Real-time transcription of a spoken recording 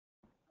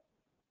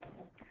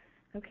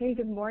Okay,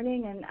 good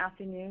morning and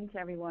afternoon to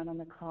everyone on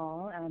the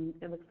call.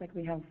 It looks like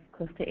we have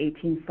close to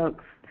 18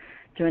 folks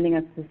joining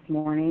us this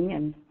morning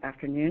and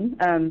afternoon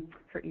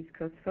for East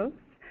Coast folks.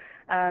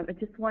 I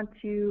just want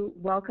to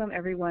welcome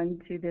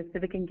everyone to the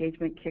Civic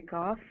Engagement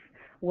Kickoff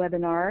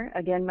webinar.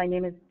 Again, my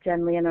name is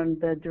Jen Lee and I'm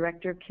the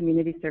Director of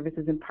Community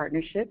Services and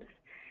Partnerships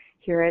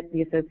here at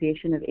the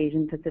Association of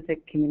Asian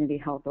Pacific Community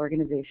Health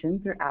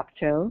Organizations, or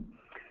APCHO.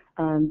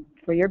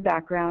 For your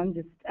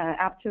background,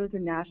 APCHO is a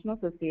national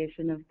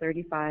association of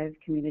 35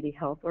 community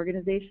health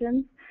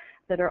organizations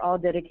that are all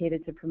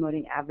dedicated to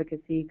promoting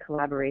advocacy,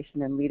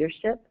 collaboration, and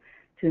leadership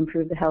to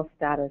improve the health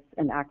status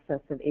and access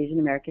of Asian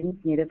Americans,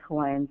 Native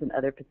Hawaiians, and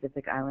other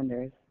Pacific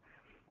Islanders.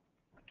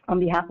 On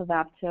behalf of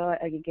APCHO,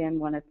 I again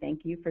want to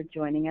thank you for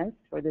joining us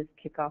for this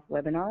kickoff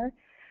webinar.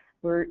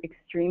 We're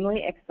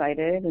extremely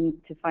excited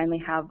to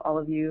finally have all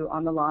of you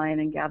on the line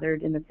and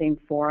gathered in the same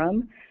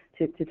forum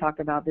to talk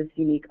about this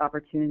unique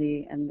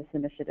opportunity and this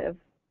initiative.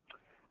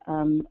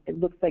 It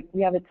looks like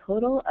we have a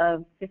total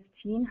of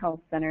 15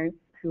 health centers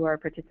who are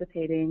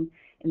participating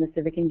in the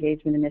Civic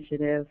Engagement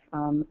Initiative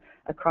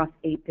across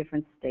 8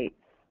 different states.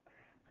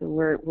 So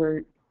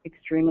we're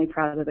extremely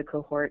proud of the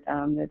cohort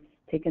that's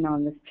taken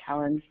on this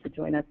challenge to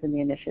join us in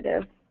the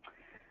initiative.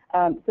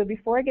 So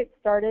before I get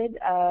started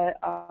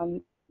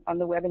on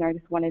the webinar, I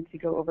just wanted to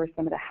go over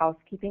some of the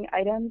housekeeping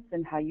items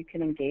and how you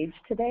can engage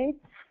today.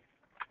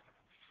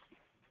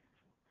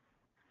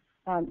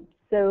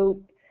 So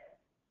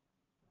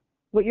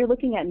what you're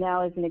looking at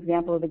now is an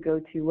example of the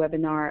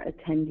GoToWebinar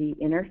attendee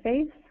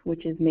interface,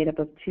 which is made up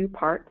of 2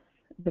 parts.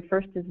 The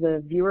first is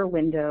the viewer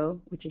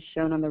window, which is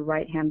shown on the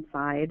right-hand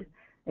side.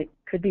 It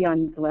could be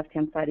on the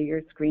left-hand side of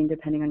your screen,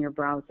 depending on your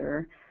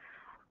browser.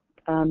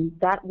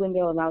 That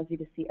window allows you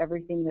to see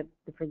everything that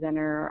the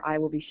presenter or I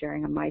will be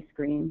sharing on my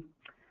screen.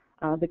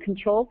 The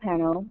control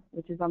panel,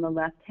 which is on the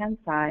left-hand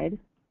side,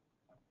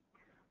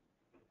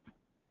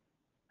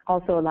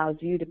 also allows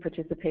you to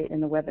participate in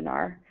the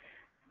webinar.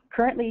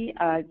 Currently,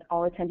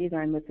 all attendees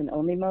are in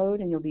listen-only mode,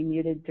 and you'll be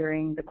muted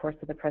during the course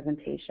of the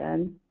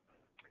presentation.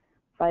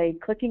 By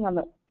clicking on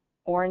the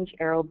orange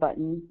arrow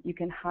button, you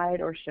can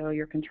hide or show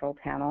your control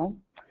panel.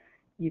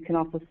 You can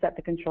also set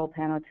the control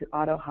panel to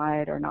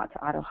auto-hide or not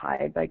to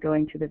auto-hide by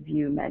going to the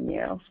View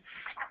menu.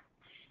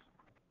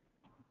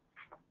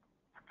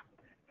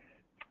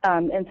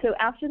 And so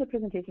after the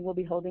presentation, we'll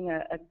be holding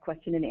a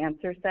question and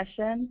answer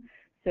session.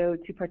 So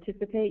to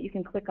participate, you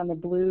can click on the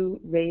blue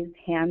raised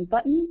hand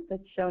button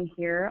that's shown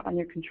here on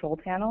your control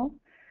panel.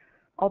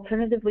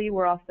 Alternatively,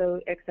 we're also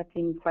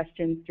accepting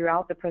questions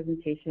throughout the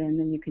presentation,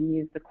 and you can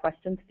use the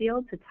questions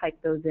field to type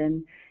those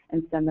in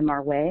and send them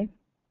our way.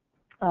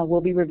 We'll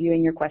be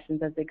reviewing your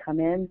questions as they come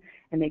in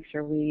and make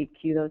sure we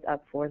queue those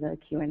up for the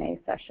Q&A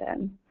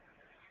session.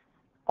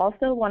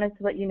 Also wanted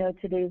to let you know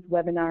today's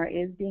webinar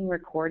is being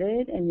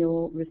recorded, and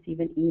you'll receive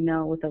an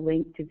email with a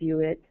link to view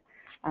it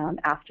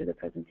after the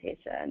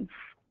presentation.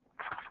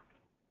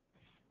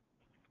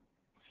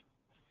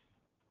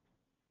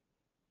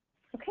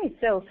 Okay,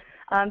 so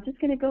I'm just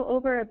going to go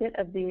over a bit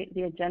of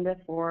the agenda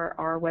for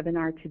our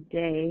webinar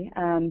today.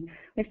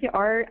 We actually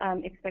are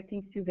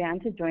expecting Sue Van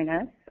to join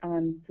us.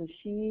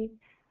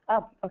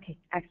 Okay,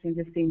 actually I'm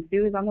just seeing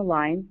Sue is on the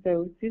line.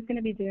 So Sue's going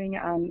to be doing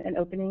an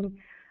opening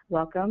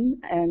welcome,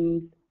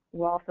 and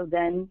we'll also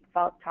then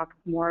talk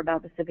more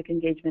about the Civic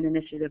Engagement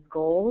Initiative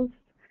goals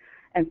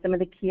and some of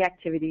the key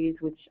activities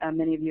which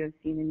many of you have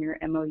seen in your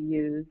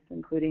MOUs,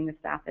 including the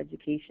staff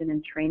education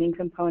and training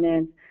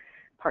component,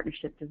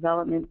 partnership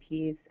development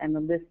piece, and the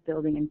list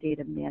building and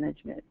data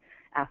management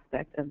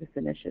aspect of this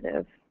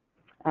initiative.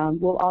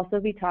 We'll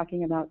also be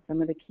talking about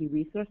some of the key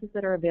resources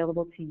that are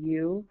available to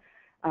you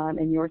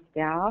and your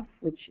staff,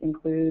 which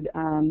include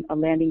a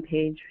landing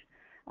page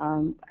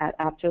at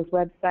APCHO's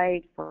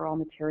website for all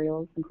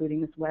materials, including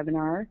this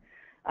webinar,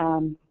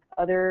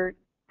 other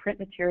print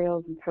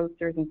materials and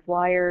posters and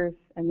flyers,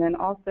 and then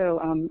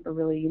also a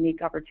really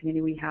unique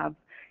opportunity we have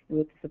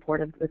with the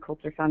support of the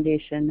Coulter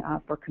Foundation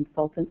for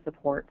consultant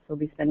support. So we'll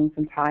be spending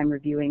some time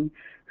reviewing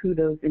who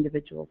those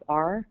individuals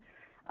are.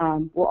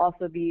 We'll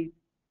also be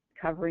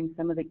covering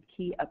some of the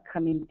key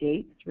upcoming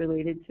dates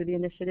related to the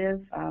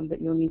initiative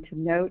that you'll need to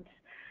note,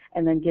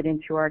 and then get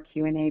into our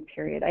Q&A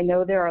period. I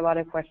know there are a lot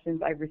of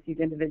questions I've received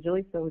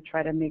individually, so we'll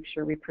try to make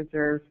sure we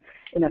preserve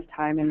enough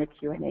time in the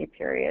Q&A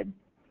period.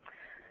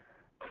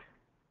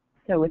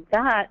 So with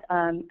that,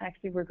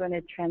 actually we're going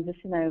to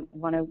transition. I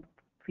want to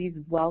please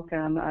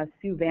welcome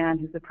Sue Van,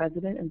 who's the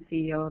President and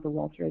CEO of the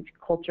Walter H.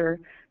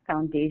 Coulter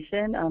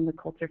Foundation. The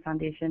Coulter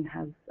Foundation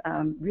has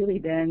really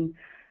been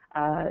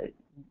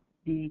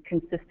the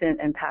consistent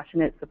and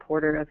passionate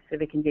supporter of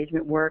civic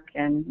engagement work,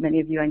 and many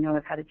of you I know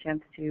have had a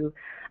chance to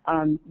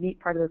meet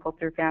part of the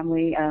Coulter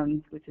family,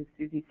 which is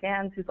Susie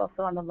Sands, who's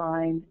also on the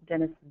line,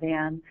 Dennis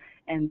Van,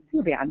 and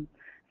Sue Van.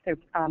 So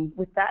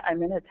with that, I'm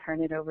going to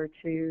turn it over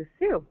to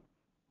Sue.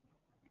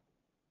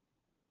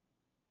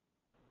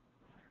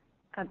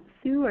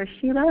 Sue or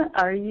Sheila,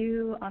 are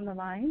you on the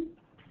line?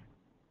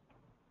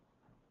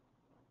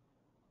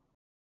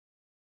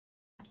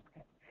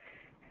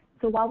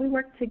 So while we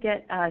work to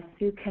get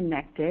Sue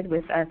connected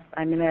with us,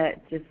 I'm going to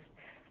just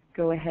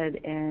go ahead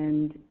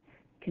and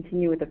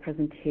continue with the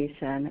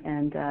presentation,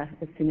 and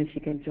as soon as she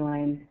can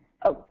join.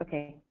 Oh,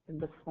 okay. It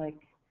looks like.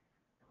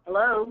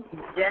 Hello,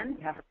 Jen.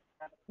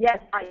 Yes.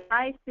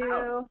 Hi, Sue.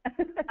 Oh.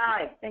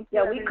 Hi. Thank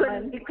you. Yeah, we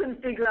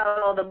couldn't figure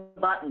out all the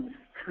buttons.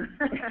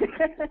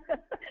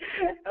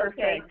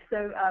 Okay.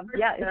 So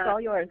yeah, it's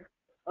all yours.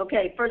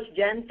 Okay. First,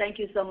 Jen, thank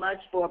you so much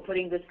for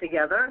putting this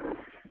together.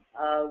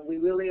 We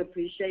really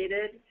appreciate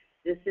it.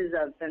 This is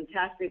a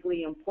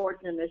fantastically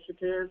important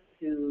initiative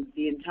to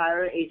the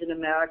entire Asian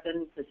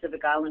American,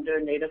 Pacific Islander,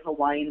 Native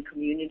Hawaiian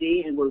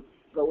community, and we'll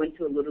go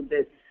into a little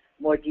bit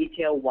more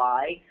detail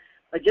why.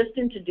 But just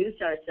to introduce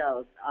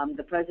ourselves, I'm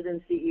the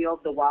president and CEO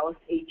of the Wallace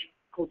H.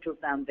 Coulter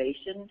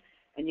Foundation.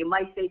 And you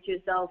might say to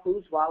yourself,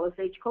 who's Wallace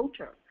H.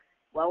 Coulter?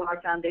 Well,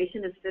 our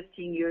foundation is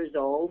 15 years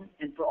old.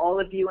 And for all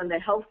of you in the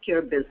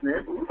healthcare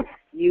business,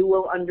 you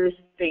will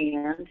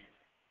understand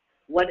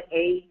what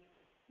a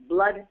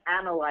blood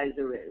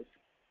analyzer is.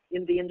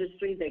 In the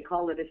industry, they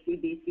call it a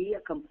CBC, a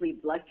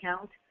complete blood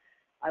count.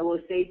 I will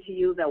say to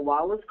you that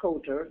Wallace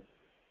Coulter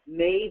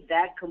made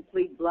that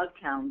complete blood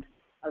count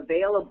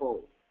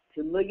available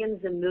to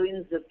millions and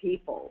millions of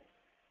people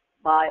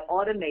by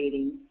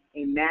automating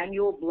a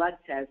manual blood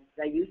test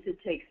that used to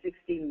take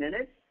 60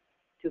 minutes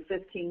to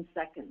 15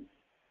 seconds.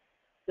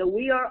 So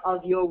we are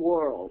of your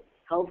world.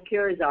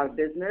 Healthcare is our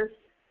business.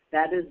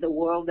 That is the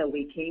world that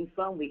we came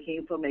from. We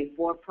came from a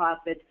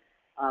for-profit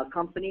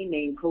company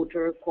named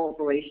Coulter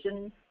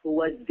Corporation, who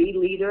was the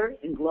leader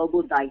in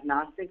global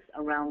diagnostics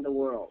around the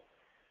world.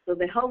 So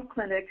the health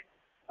clinics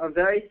are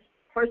very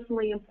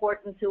personally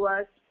important to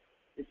us,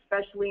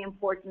 especially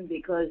important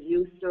because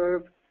you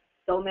serve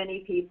so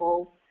many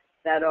people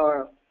that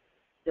are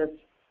just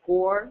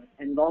poor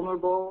and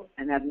vulnerable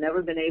and have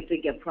never been able to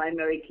get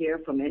primary care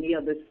from any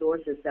other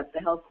source except the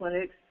health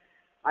clinics.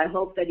 I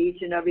hope that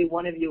each and every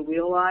one of you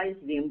realize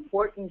the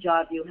important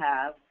job you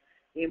have,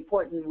 the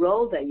important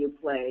role that you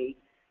play,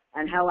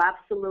 and how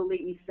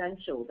absolutely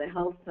essential the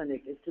health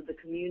clinic is to the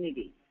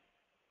community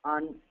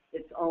on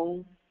its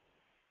own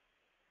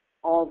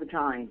all the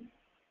time.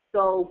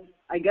 So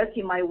I guess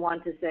you might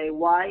want to say,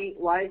 why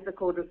is the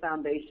Coulter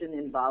Foundation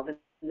involved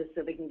in the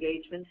civic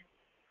engagement?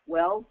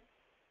 Well,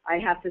 I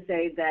have to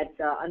say that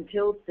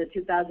until the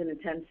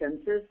 2010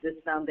 census, this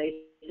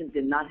foundation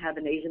did not have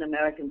an Asian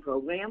American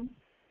program.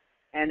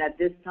 And at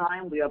this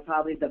time, we are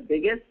probably the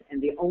biggest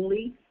and the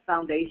only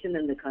foundation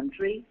in the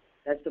country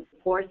that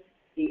supports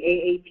the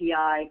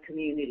AAPI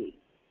community.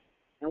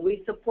 And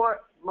we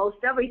support most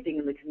everything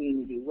in the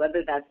community,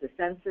 whether that's the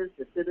census,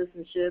 the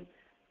citizenship,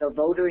 the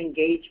voter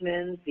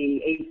engagement,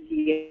 the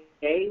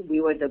ACA. We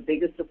were the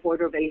biggest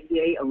supporter of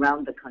ACA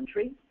around the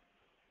country.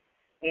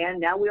 And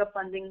now we are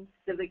funding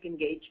civic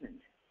engagement.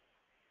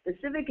 The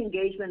Civic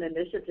Engagement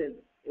Initiative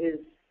is,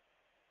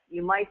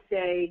 you might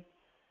say,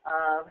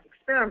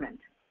 experiment.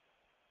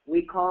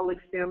 We call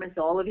experiments,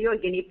 all of you are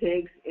guinea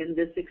pigs in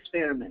this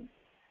experiment.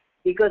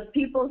 Because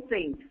people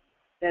think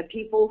that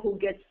people who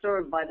get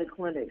served by the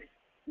clinics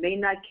may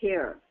not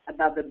care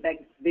about the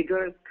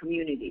bigger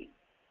community.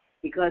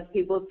 Because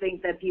people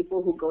think that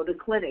people who go to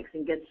clinics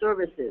and get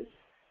services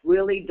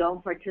really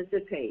don't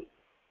participate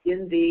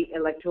in the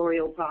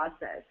electoral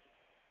process.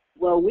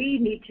 Well, we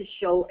need to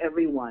show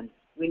everyone.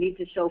 We need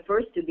to show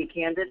first, to be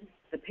candid,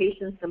 the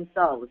patients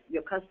themselves,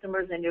 your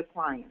customers and your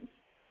clients.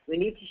 We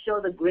need to show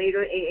the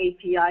greater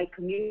AAPI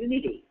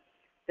community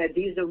that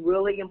these are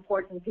really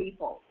important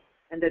people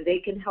and that they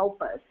can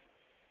help us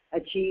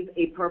achieve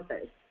a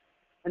purpose.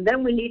 And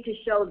then we need to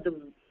show the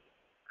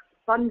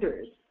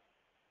funders,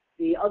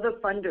 the other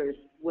funders,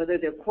 whether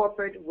they're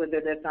corporate, whether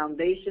they're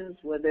foundations,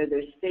 whether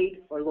they're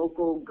state or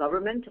local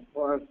government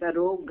or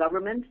federal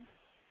government,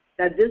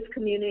 that this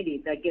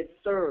community that gets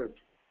served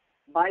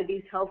by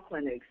these health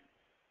clinics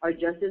are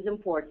just as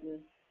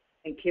important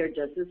and care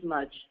just as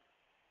much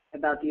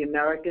about the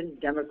American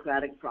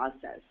democratic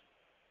process.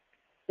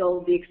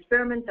 So the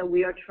experiment that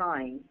we are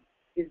trying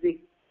is the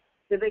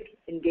Civic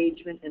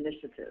Engagement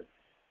Initiative.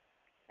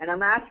 And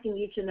I'm asking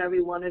each and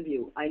every one of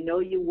you, I know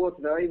you work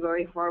very,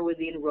 very hard with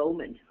the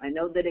enrollment. I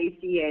know that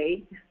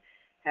ACA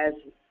has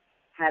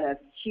had a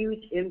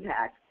huge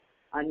impact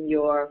on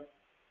your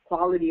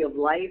quality of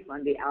life,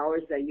 on the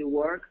hours that you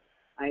work.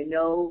 I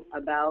know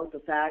about the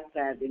fact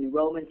that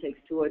enrollment takes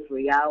 2 or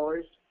 3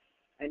 hours.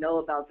 I know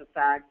about the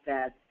fact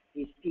that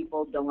these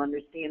people don't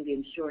understand the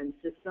insurance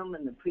system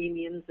and the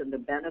premiums and the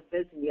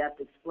benefits, and you have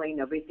to explain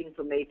everything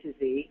from A to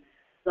Z.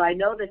 So I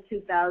know that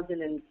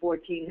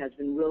 2014 has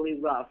been really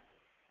rough,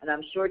 and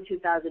I'm sure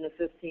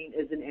 2015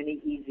 isn't any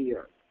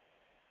easier.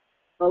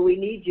 But we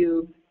need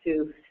you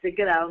to stick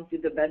it out, do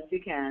the best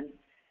you can,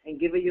 and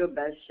give it your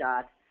best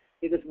shot.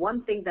 Because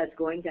one thing that's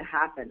going to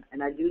happen,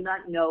 and I do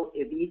not know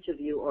if each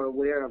of you are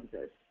aware of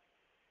this,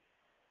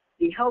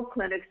 the health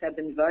clinics have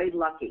been very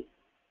lucky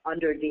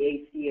under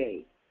the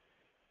ACA.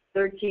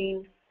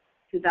 2013,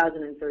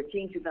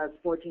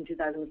 2014,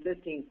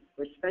 2015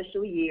 were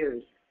special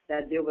years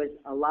that there was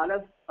a lot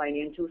of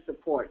financial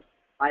support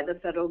by the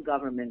federal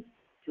government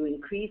to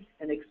increase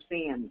and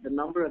expand the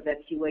number of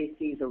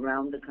FQACs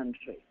around the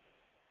country.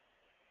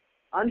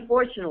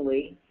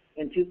 Unfortunately,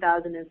 in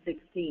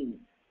 2016,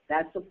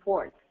 that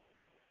support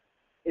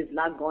is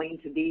not going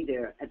to be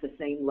there at the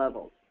same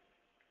level.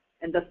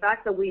 And the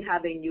fact that we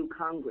have a new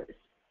Congress,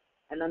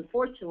 and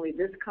unfortunately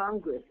this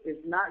Congress is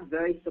not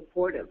very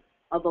supportive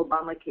of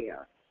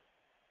Obamacare.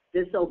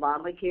 This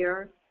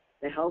Obamacare,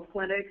 the health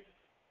clinics,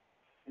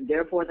 and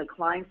therefore the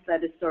clients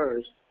that it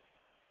serves,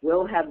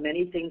 will have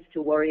many things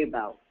to worry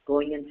about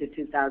going into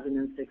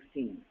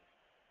 2016.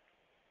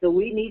 So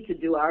we need to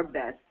do our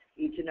best,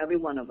 each and every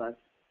one of us,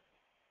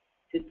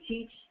 to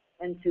teach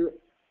and to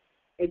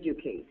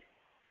educate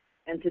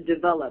and to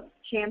develop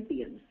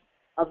champions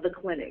of the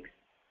clinics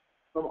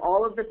from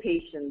all of the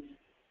patients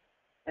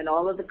and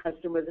all of the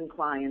customers and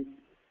clients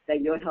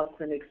that your health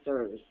clinic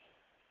serves.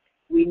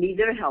 We need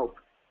their help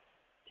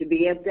to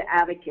be able to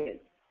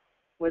advocate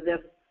for their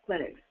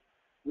clinics.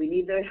 We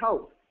need their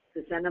help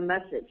to send a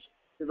message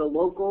to the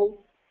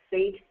local,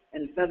 state,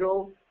 and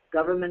federal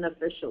government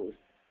officials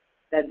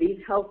that these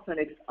health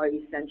clinics are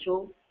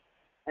essential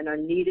and are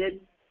needed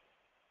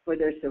for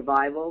their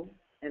survival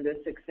and their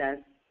success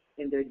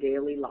in their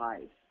daily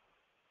lives.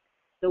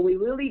 So we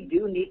really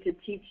do need to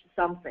teach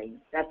something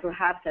that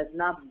perhaps has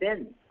not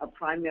been a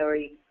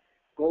primary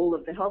goal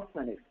of the health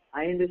clinics.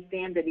 I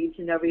understand that each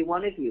and every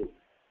one of you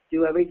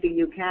do everything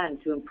you can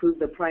to improve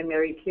the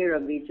primary care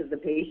of each of the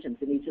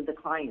patients and each of the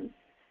clients.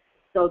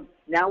 So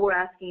now we're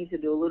asking you to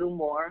do a little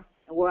more,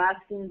 and we're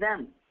asking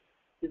them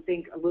to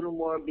think a little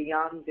more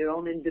beyond their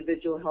own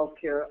individual health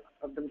care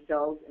of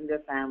themselves and their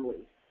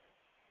families.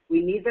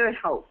 We need their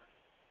help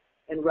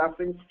in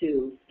reference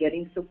to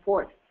getting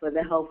support for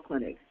the health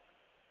clinics.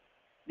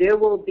 There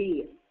will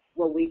be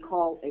what we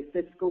call a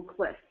fiscal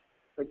cliff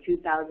for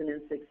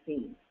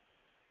 2016.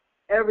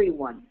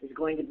 Everyone is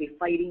going to be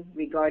fighting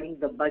regarding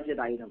the budget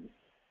items.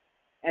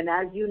 And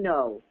as you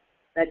know,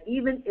 that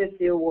even if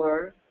there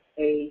were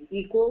a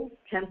equal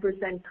 10%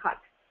 cut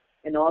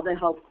in all the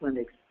health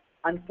clinics,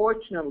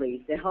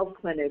 unfortunately, the health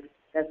clinics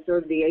that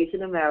serve the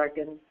Asian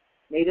American,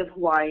 Native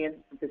Hawaiian,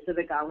 and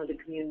Pacific Islander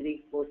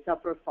community will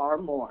suffer far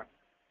more.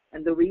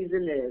 And the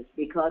reason is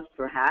because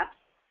perhaps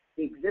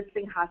the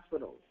existing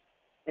hospitals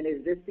and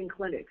existing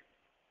clinics,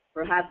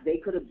 perhaps they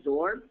could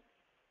absorb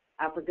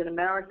African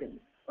Americans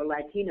or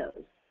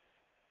Latinos.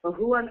 But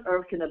who on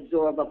earth can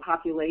absorb a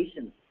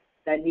population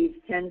that needs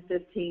 10,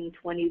 15,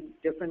 20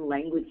 different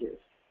languages?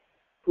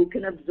 Who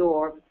can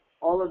absorb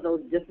all of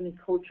those different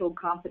cultural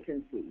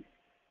competencies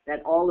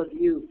that all of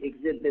you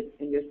exhibit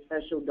in your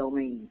special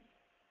domains?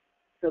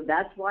 So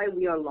that's why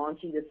we are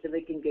launching the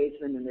Civic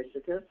Engagement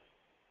Initiative.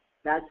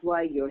 That's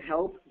why your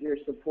help, your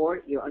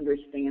support, your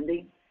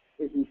understanding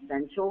is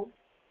essential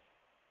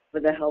for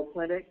the health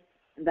clinic.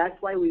 And that's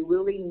why we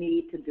really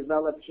need to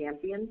develop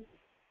champions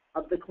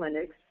of the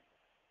clinics,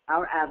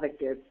 our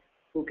advocates,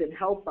 who can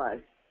help us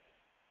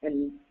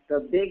in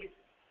the big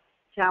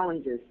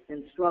challenges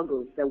and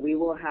struggles that we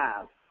will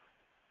have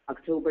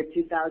October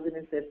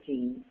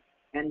 2015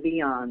 and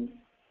beyond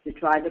to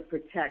try to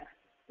protect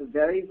the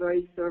very,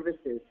 very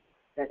services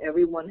that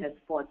everyone has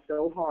fought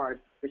so hard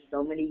for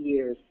so many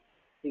years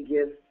to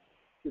give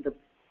to the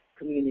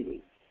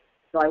community.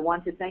 So I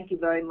want to thank you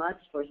very much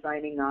for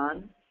signing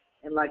on.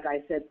 And like I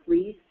said,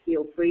 please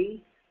feel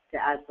free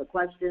to ask the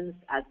questions,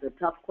 ask the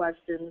tough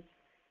questions,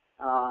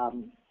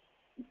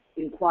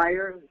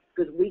 inquire,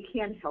 because we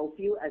can't help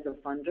you as a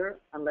funder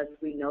unless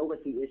we know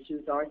what the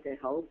issues are to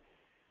help.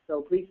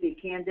 So please be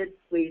candid,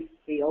 please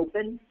be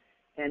open,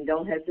 and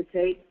don't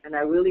hesitate. And I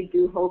really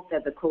do hope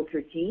that the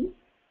culture team,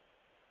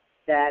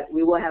 that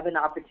we will have an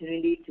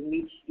opportunity to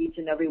meet each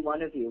and every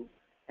one of you.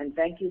 And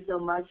thank you so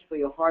much for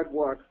your hard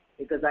work,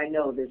 because I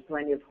know there's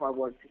plenty of hard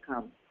work to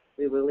come.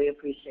 We really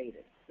appreciate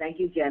it. Thank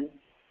you, Jen.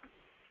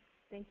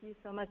 Thank you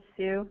so much,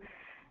 Sue.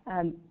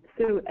 As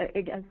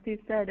Sue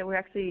said,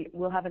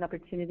 we'll have an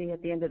opportunity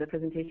at the end of the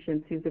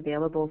presentation. Sue's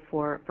available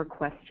for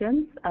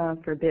questions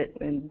for a bit,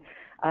 and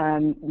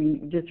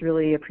we just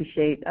really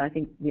appreciate, I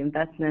think, the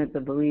investment, the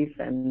belief,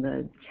 and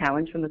the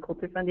challenge from the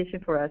Coulter Foundation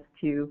for us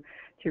to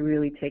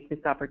really take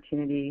this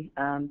opportunity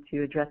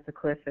to address the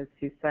cliff, as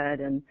Sue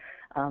said, and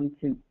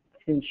to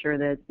ensure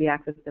that the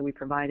access that we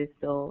provide is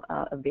still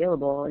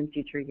available in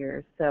future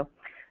years. So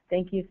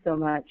thank you so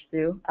much,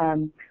 Sue.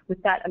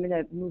 With that, I'm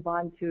going to move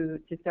on to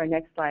just our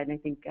next slide, and I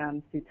think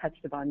Sue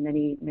touched upon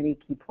many, many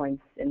key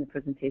points in the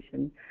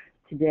presentation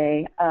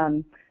today.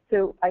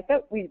 So I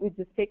thought we'd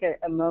just take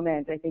a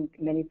moment. I think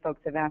many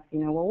folks have asked,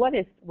 well,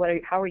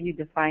 how are you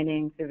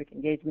defining civic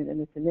engagement in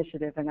this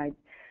initiative? And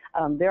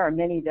there are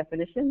many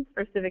definitions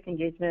for civic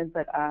engagement,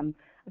 but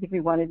I think we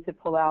wanted to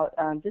pull out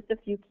just a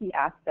few key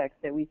aspects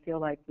that we feel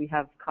like we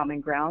have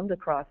common ground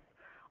across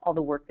all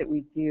the work that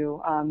we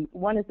do.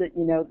 One is that,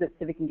 that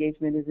civic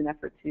engagement is an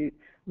effort to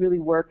really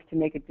work to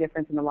make a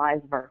difference in the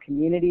lives of our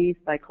communities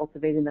by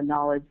cultivating the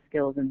knowledge,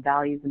 skills, and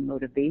values and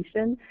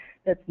motivation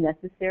that's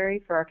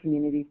necessary for our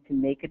communities to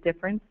make a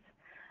difference.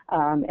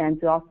 and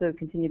to also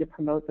continue to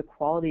promote the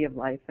quality of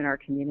life in our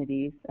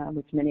communities,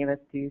 which many of us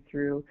do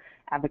through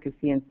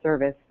advocacy and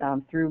service,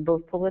 through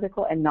both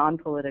political and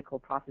non-political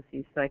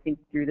processes. So I think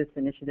through this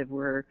initiative,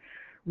 we're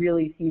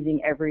really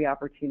seizing every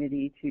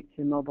opportunity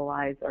to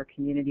mobilize our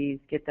communities,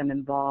 get them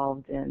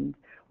involved, and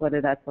whether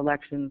that's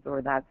elections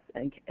or that's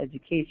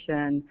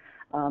education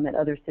and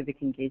other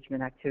civic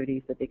engagement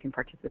activities that they can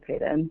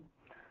participate in.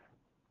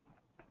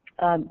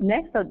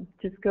 Next, I'll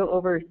just go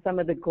over some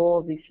of the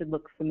goals. These should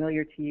look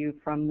familiar to you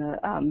from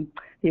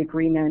the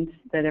agreement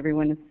that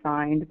everyone has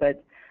signed,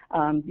 but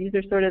these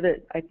are sort of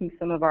I think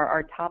some of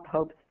our top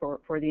hopes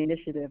for the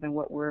initiative and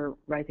what we're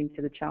rising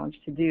to the challenge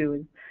to do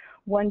is,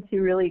 one, to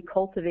really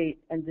cultivate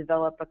and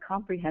develop a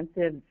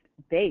comprehensive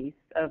base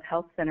of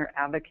health center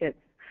advocates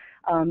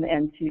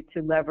and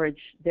to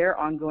leverage their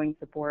ongoing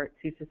support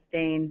to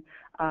sustain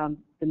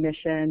the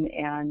mission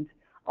and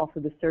also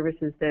the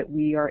services that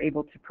we are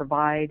able to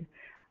provide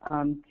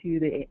to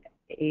the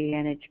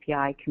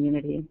AANHPI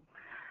community.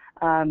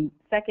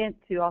 Second,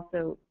 to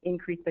also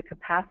increase the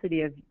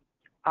capacity of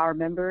our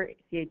member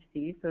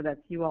CHC, so that's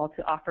you all,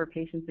 to offer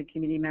patients and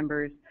community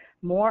members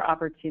more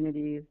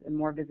opportunities and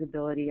more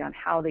visibility on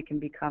how they can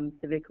become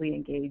civically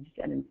engaged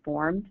and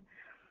informed.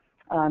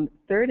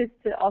 Third is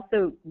to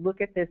also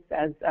look at this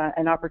as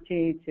an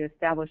opportunity to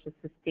establish a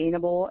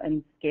sustainable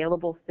and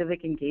scalable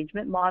civic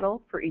engagement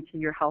model for each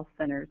of your health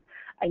centers.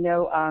 I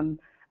know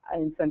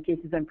in some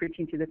cases I'm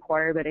preaching to the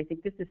choir, but I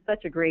think this is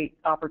such a great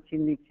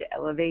opportunity to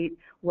elevate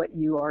what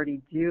you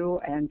already do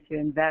and to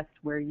invest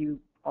where you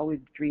always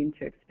dream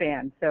to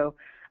expand. So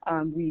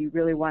we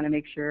really want to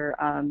make sure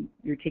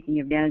you're taking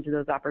advantage of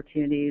those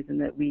opportunities and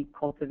that we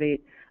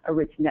cultivate a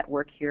rich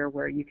network here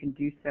where you can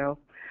do so.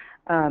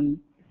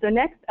 So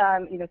next,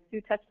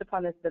 Sue touched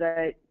upon this, but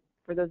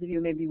for those of you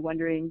who may be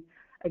wondering,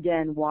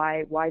 again,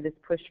 why this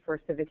push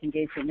for civic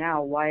engagement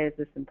now? Why is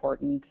this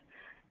important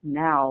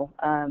now?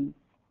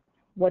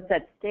 What's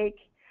at stake?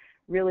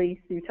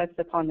 Really, Sue touched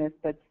upon this,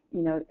 but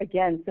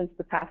again, since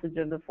the passage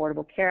of the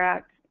Affordable Care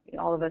Act,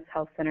 all of us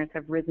health centers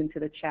have risen to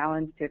the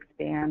challenge to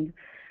expand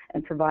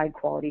and provide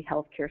quality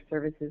health care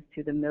services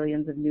to the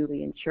millions of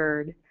newly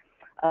insured.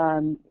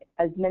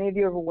 As many of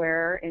you are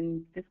aware,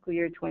 in fiscal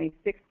year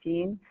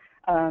 2016,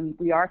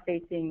 we are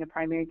facing a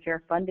primary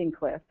care funding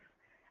cliff.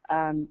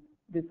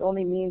 This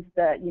only means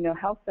that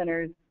health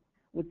centers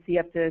would see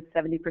up to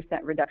 70%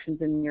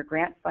 reductions in your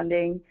grant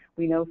funding.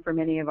 We know for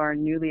many of our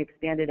newly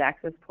expanded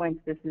access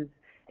points, this is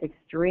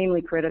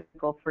extremely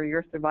critical for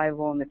your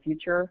survival in the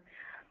future.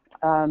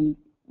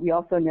 We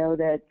also know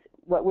that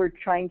what we're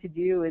trying to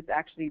do is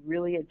actually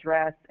really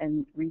address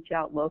and reach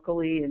out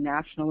locally and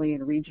nationally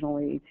and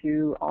regionally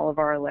to all of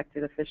our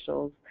elected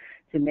officials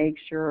to make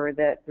sure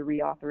that the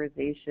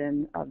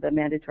reauthorization of the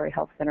Mandatory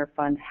Health Center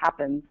Fund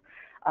happens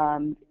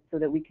so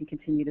that we can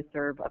continue to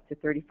serve up to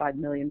 35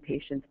 million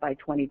patients by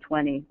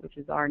 2020, which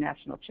is our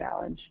national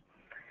challenge.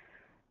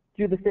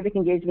 Through the Civic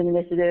Engagement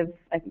Initiative,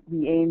 I think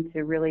we aim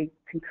to really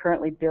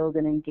concurrently build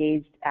an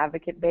engaged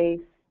advocate base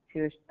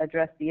to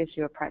address the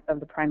issue of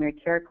the primary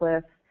care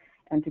cliff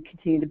and to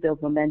continue to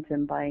build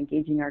momentum by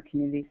engaging our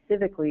communities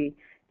civically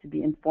to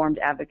be informed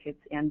advocates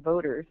and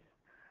voters.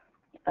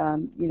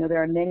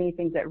 There are many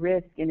things at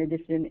risk in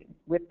addition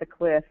with the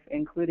cliff,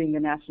 including the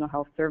National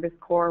Health Service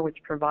Corps, which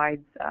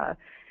provides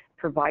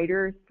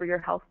providers for your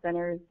health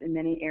centers in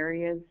many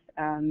areas,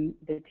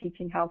 the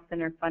teaching health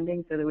center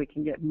funding so that we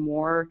can get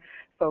more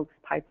folks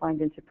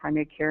pipelined into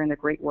primary care and the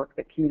great work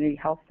that community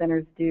health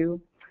centers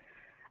do.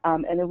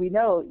 And then we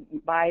know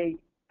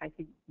I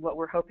think what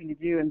we're hoping to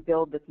do and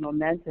build this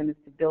momentum is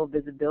to build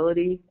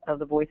visibility of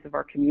the voice of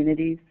our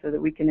communities so that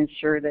we can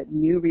ensure that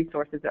new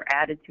resources are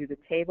added to the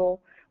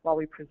table while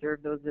we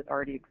preserve those that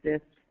already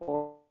exist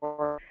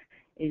for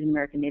Asian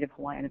American, Native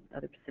Hawaiian, and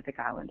other Pacific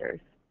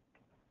Islanders.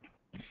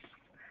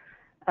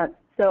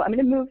 So I'm going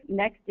to move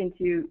next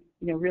into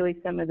really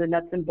some of the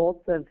nuts and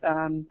bolts of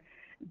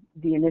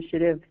the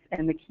initiatives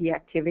and the key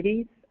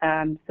activities.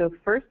 So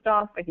first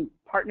off, I think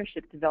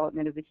partnership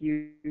development is a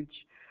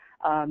huge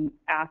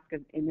ask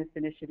in this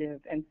initiative,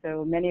 and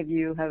so many of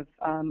you have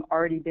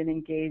already been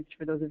engaged.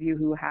 For those of you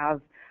who have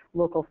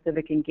local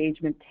civic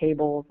engagement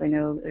tables, I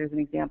know there's an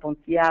example in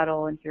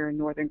Seattle and here in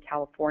Northern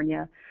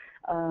California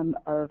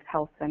of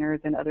health centers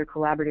and other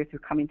collaborators who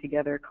are coming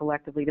together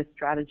collectively to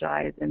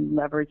strategize and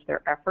leverage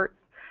their efforts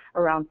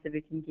around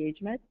civic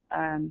engagement.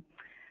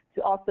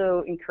 To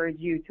also encourage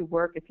you to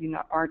work, if you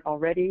aren't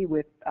already,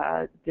 with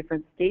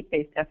different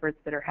state-based efforts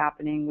that are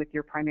happening with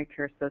your primary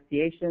care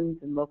associations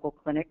and local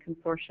clinic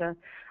consortia.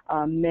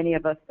 Many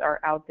of us are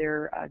out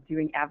there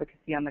doing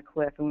advocacy on the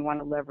cliff, and we want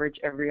to leverage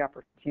every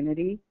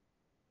opportunity.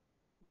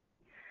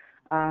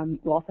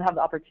 We'll also have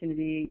the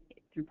opportunity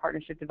through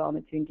partnership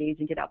development to engage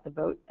and get out the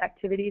vote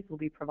activities. We'll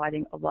be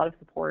providing a lot of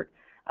support.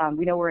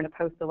 We know we're in a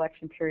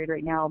post-election period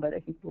right now, but I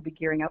think we'll be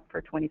gearing up for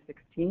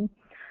 2016.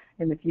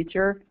 In the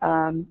future,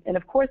 and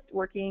of course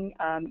working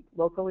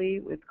locally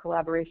with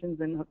collaborations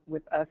and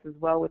with us as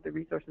well with the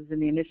resources in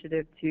the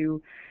initiative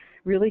to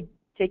really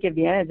take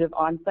advantage of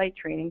on-site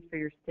trainings for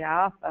your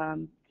staff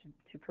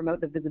to to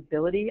promote the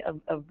visibility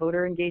of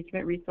voter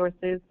engagement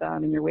resources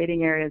in your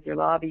waiting areas, your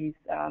lobbies,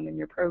 in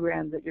your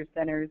programs at your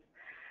centers,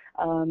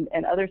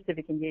 and other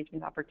civic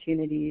engagement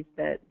opportunities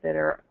that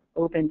are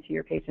open to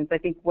your patients. I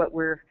think what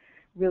we're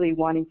really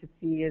wanting to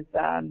see is,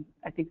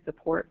 I think,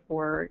 support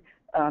for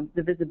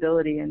the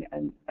visibility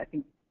and I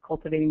think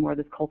cultivating more of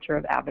this culture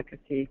of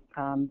advocacy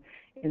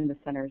in the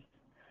centers.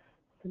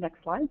 So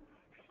next slide.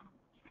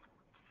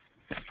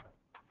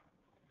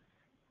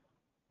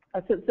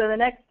 So the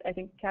next, I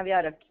think,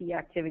 caveat of key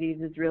activities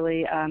is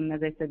really,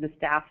 as I said, the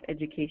staff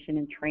education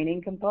and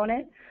training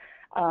component.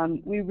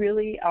 We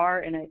really are,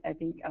 and I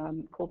think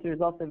Coulter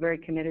is also very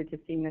committed to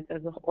seeing this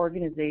as an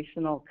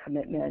organizational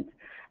commitment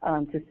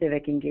to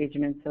civic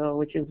engagement, so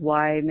which is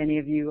why many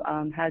of you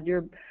had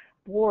your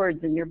boards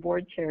and your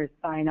board chairs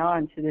sign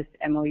on to this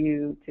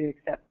MOU to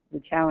accept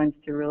the challenge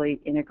to really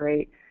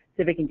integrate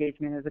civic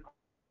engagement as a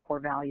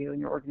core value in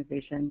your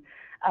organization.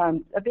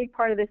 A big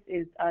part of this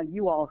is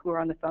you all who are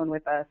on the phone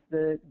with us,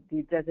 the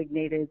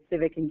designated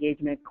civic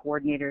engagement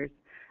coordinators.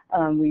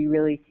 We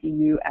really see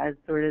you as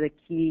sort of the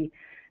key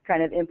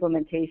kind of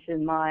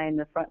implementation line,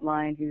 the front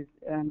line, who's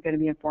going to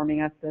be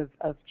informing us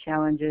of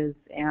challenges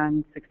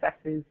and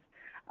successes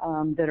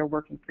that are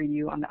working for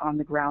you on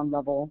the ground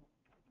level.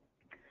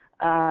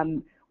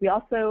 We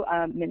also,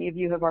 many of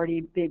you have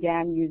already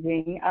began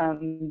using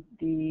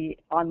the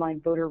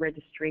online voter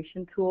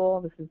registration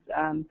tool. This is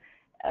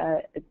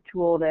a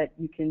tool that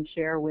you can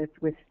share with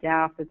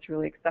staff. It's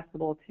really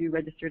accessible to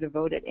register to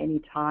vote at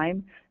any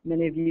time.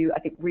 Many of you, I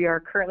think we are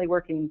currently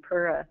working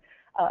per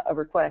a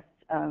request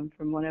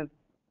from one of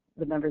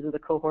the members of the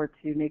cohort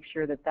to make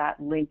sure that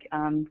that link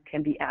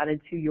can be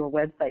added to your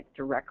website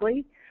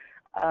directly.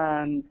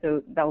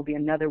 So that will be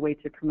another way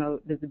to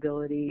promote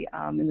visibility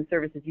in the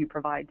services you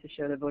provide to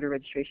show that voter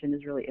registration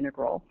is really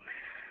integral.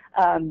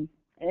 And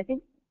I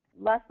think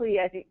lastly,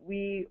 I think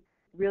we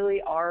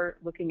really are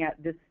looking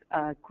at this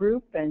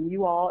group and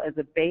you all as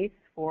a base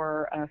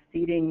for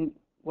seeding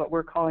what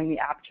we're calling the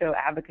APCHO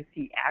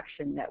Advocacy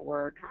Action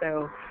Network.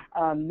 So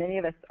many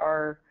of us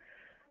are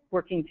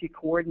working to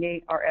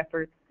coordinate our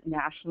efforts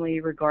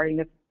nationally regarding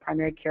the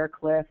primary care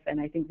cliff,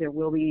 and I think there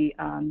will be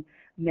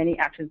many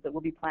actions that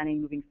we'll be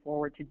planning moving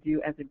forward to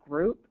do as a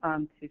group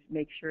to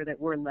make sure that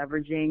we're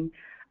leveraging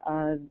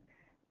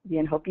the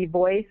NHOPE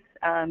voice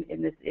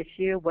in this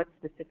issue, what's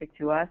specific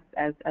to us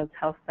as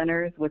health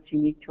centers, what's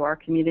unique to our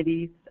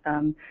communities,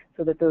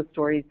 so that those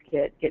stories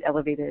get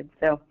elevated.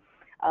 So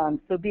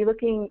be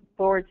looking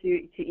forward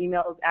to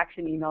emails,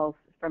 action emails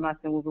from us,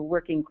 and we'll be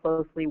working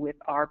closely with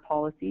our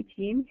policy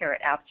team here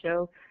at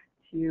APCHO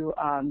to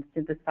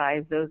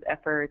synthesize those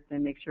efforts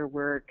and make sure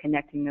we're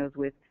connecting those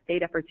with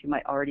state efforts you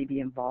might already be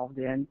involved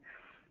in.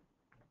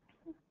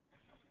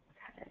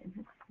 Okay.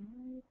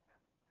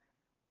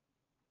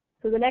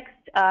 So the next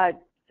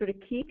sort of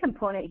key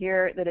component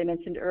here that I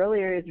mentioned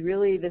earlier is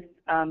really this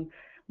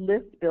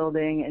list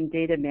building and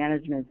data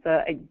management. So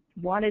I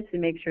wanted to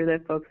make sure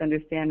that folks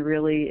understand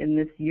really in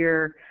this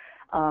year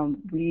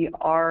we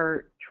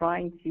are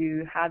trying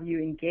to have you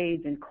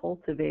engage and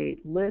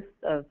cultivate lists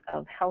of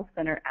health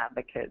center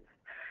advocates.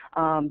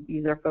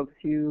 These are folks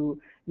who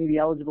may be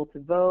eligible to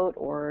vote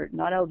or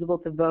not eligible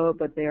to vote,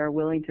 but they are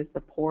willing to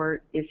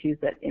support issues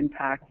that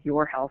impact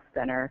your health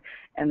center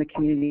and the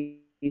communities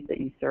that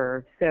you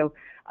serve. So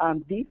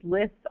these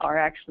lists are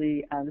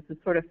actually, this is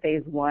sort of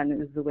phase one,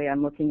 is the way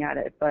I'm looking at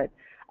it, but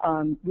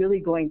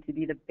really going to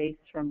be the base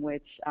from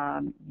which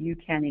you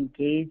can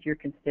engage your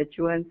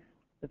constituents,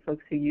 the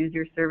folks who use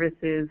your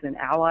services and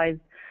allies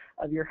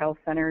of your health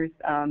centers,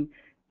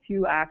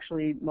 to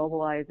actually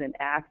mobilize and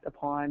act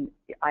upon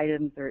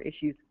items or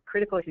issues,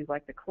 critical issues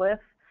like the cliff,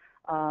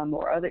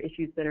 or other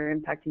issues that are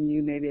impacting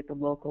you maybe at the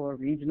local or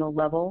regional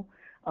level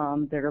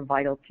that are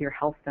vital to your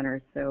health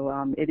centers.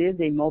 So it is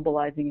a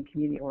mobilizing and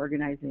community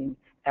organizing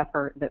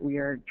effort that we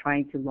are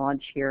trying to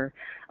launch here.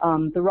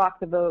 The Rock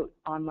the Vote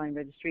online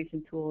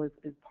registration tool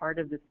is part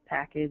of this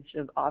package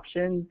of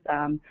options.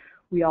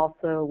 We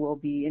also will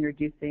be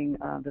introducing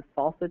the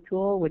SALSA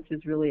tool, which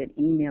is really an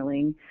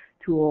emailing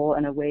tool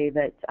and a way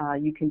that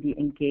you can be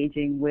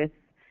engaging with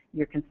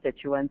your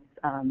constituents.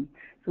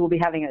 So we'll be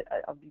having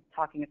I'll be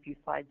talking a few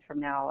slides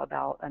from now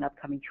about an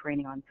upcoming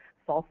training on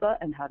SALSA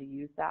and how to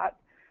use that.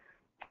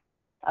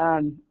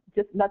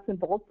 Just nuts and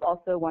bolts,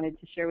 also wanted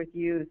to share with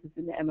you, this is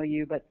in the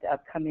MOU, but the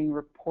upcoming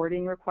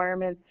reporting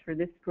requirements for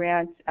this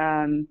grant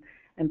and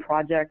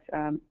project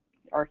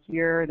are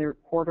here. They're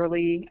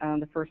quarterly.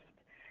 The first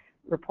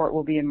report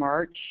will be in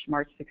March.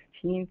 March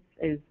 16th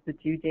is the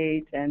due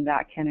date, and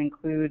that can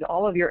include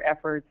all of your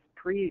efforts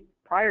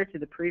prior to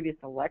the previous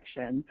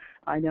election.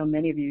 I know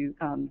many of you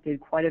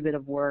did quite a bit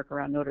of work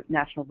around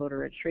National Voter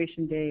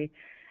Registration Day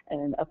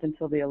and up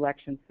until the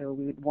election, so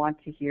we would want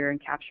to hear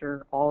and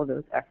capture all of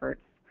those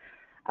efforts.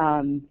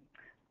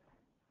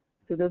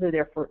 So those are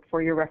there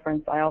for your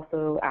reference. I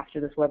also, after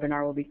this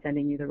webinar, will be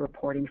sending you the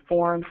reporting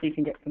form so you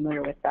can get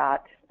familiar with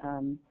that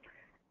and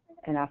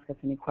ask us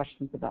any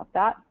questions about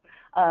that.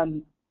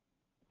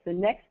 So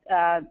next,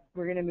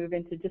 we're going to move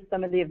into just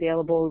some of the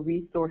available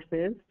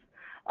resources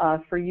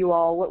for you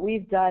all. What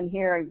we've done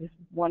here, I just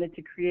wanted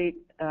to create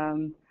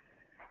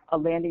a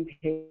landing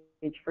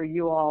page for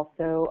you all.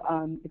 So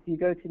if you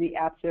go to the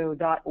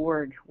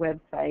apcho.org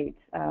website,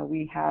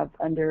 we have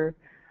under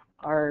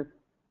our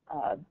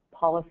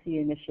policy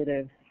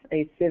initiatives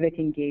a civic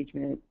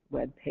engagement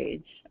web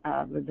page,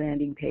 the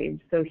landing page.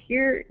 So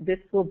here, this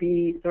will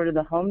be sort of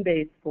the home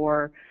base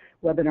for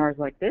webinars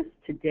like this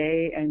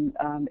today, and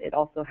it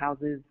also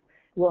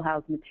will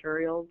house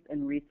materials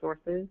and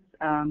resources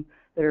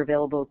that are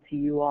available to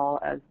you all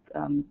as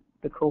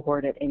the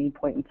cohort at any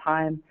point in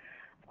time.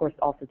 Of course,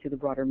 also to the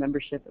broader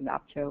membership of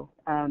APCHO.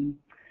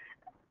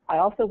 I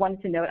also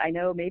wanted to note, I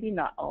know maybe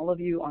not all of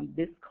you on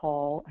this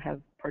call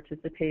have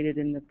participated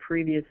in the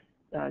previous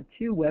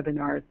 2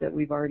 webinars that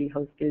we've already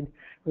hosted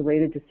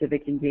related to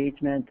civic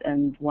engagement,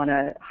 and want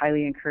to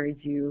highly encourage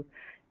you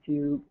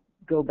to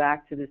go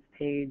back to this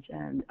page,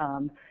 and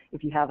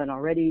if you haven't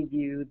already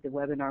viewed the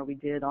webinar we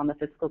did on the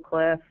fiscal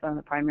cliff, on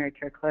the primary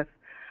care cliff,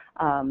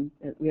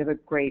 we have a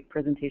great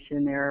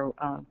presentation there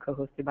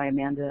co-hosted by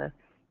Amanda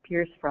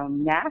Pierce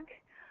from NAC.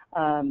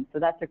 So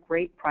that's a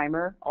great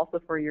primer also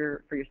for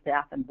your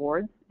staff and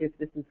boards if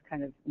this is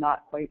kind of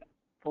not quite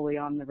fully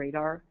on the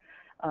radar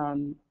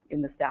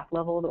in the staff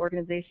level of the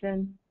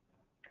organization.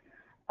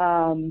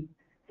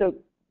 So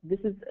this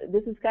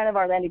is kind of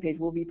our landing page.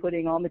 We'll be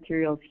putting all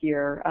materials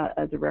here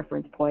as a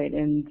reference point,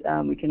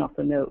 and we can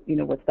also note,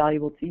 what's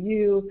valuable to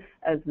you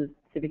as the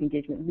civic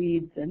engagement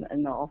leads,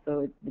 and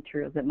also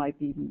materials that might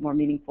be more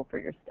meaningful for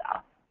your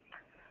staff.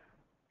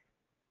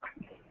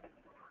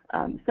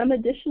 Some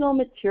additional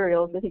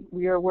materials, I think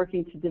we are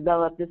working to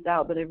develop this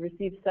out, but I've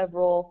received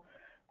several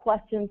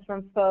questions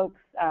from folks.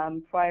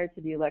 Prior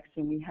to the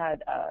election, we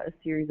had a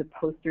series of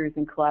posters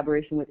in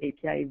collaboration with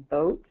API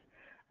Vote.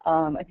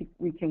 I think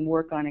we can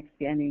work on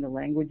expanding the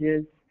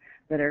languages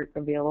that are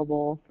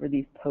available for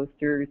these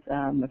posters.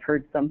 I've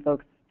heard some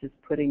folks just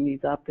putting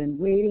these up in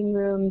waiting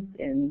rooms,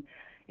 in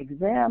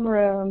exam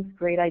rooms,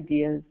 great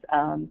ideas.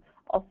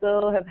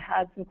 Also have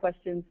had some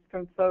questions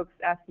from folks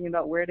asking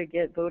about where to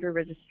get voter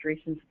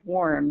registration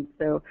forms.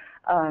 So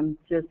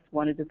just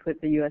wanted to put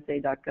the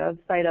usa.gov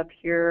site up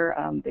here.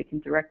 They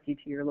can direct you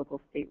to your local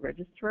state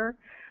registrar,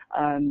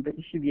 but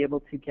you should be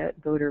able to get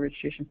voter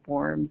registration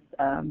forms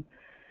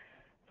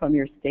from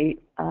your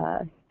state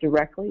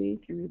directly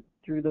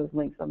through those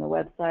links on the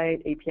website.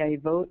 API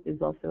Vote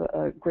is also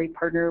a great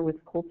partner with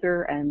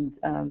Coulter, and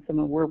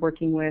someone we're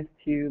working with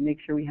to make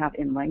sure we have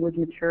in-language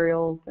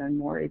materials and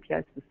more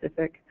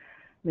API-specific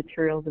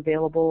materials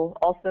available.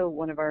 Also,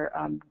 one of our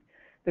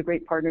the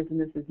great partners in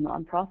this is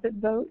Nonprofit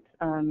Vote,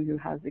 who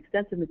has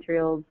extensive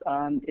materials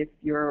if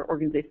your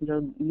organizations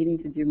are needing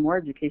to do more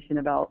education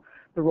about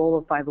the role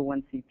of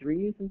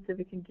 501c3s in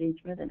civic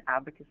engagement and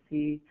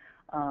advocacy.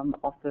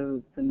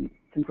 Also some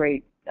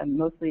great,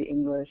 mostly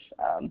English,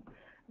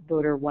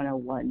 Voter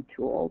 101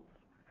 tools.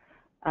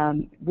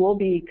 We'll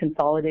be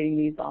consolidating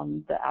these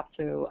on the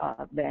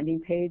APCHO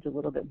landing page a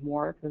little bit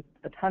more. There's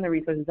a ton of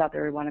resources out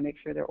there. We want to make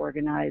sure they're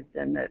organized,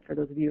 and that for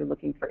those of you who are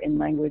looking for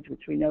in-language,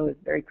 which we know is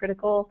very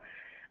critical,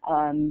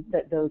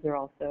 that those are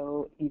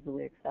also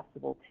easily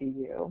accessible to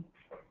you.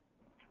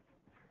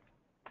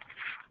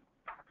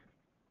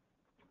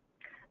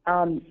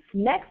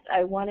 Next,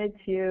 I wanted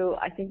to,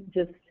 I think,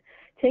 just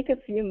take a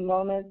few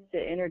moments to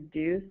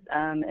introduce,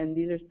 and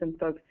these are some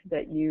folks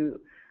that you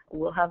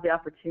will have the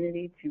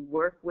opportunity to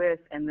work with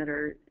and that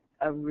are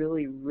a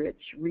really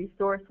rich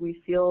resource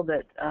we feel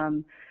that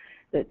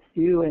that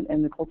Sue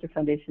and the Coulter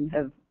Foundation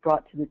have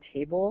brought to the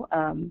table.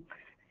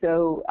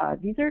 So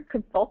these are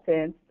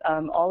consultants,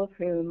 all of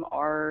whom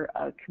are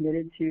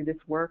committed to this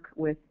work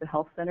with the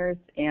health centers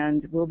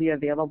and will be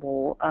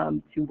available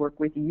to work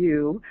with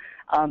you.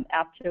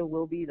 APCHO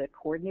will be the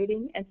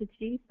coordinating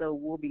entity, so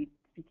we'll be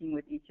speaking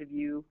with each of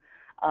you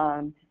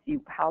to see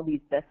how these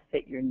best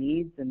fit your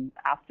needs. And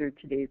after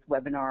today's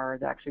webinar,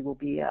 there actually will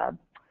be a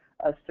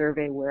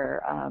survey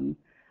where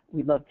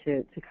we'd love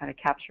to kind of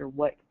capture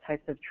what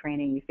types of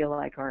training you feel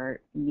like are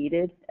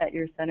needed at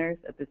your centers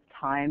at this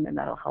time, and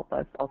that'll help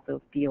us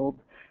also field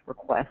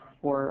requests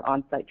for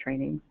on-site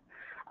trainings.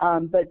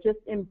 But just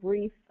in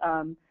brief,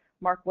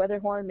 Mark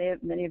Weatherhorn,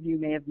 many of you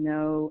may have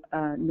known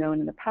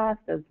in the past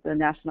as the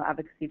National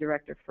Advocacy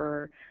Director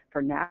for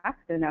NAC,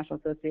 the National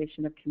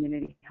Association of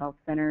Community Health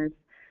Centers.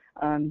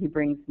 He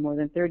brings more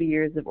than 30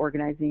 years of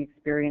organizing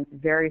experience,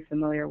 very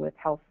familiar with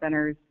health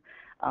centers,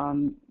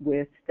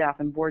 with staff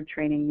and board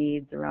training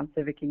needs around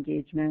civic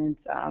engagement,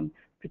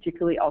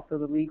 particularly also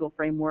the legal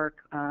framework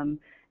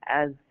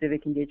as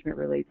civic engagement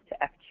relates to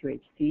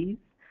FQHCs.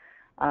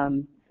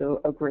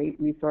 So a great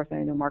resource. I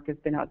know Mark has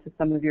been out to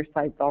some of your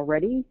sites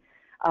already.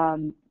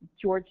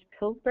 George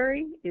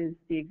Pillsbury is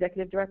the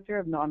Executive Director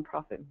of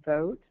Nonprofit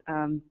Vote.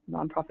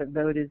 Nonprofit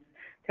Vote is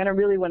kind of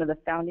really one of the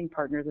founding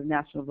partners of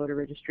National Voter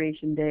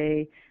Registration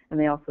Day, and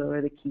they also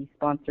are the key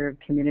sponsor of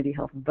Community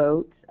Health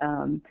Vote,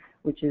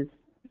 which is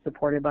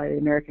supported by the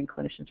American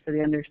Clinicians for the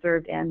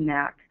Underserved and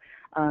NAC.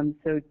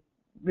 So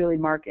really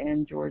Mark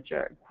and George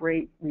are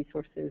great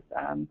resources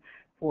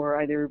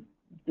for either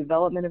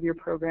development of your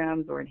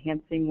programs or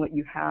enhancing what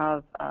you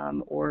have,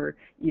 or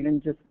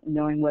even just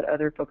knowing what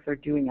other folks are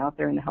doing out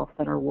there in the health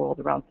center world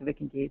around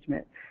civic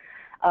engagement.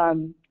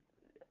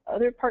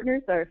 Other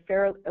partners are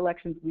Fair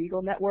Elections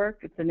Legal Network.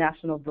 It's a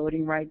national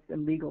voting rights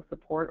and legal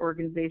support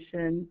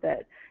organization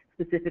that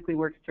specifically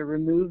works to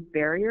remove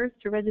barriers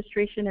to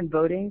registration and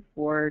voting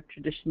for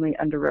traditionally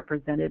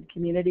underrepresented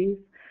communities.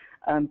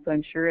 So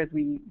I'm sure as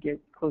we get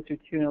closer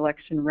to an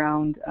election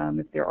round,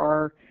 if there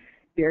are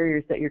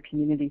barriers that your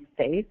communities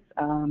face,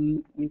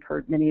 we've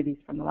heard many of these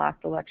from the last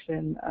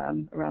election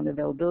around the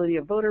availability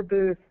of voter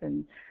booths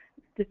and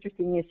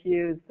districting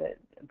issues,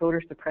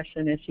 voter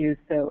suppression issues.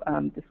 So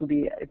this will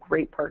be a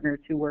great partner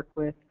to work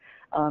with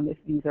if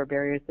these are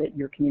barriers that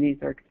your communities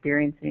are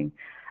experiencing.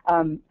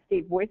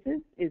 State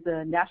Voices is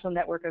a national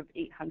network of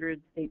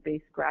 800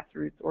 state-based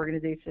grassroots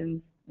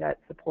organizations that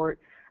support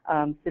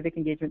civic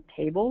engagement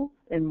tables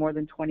in more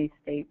than 20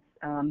 states.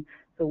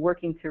 So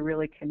working to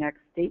really connect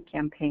state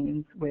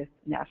campaigns with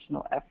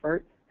national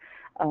efforts.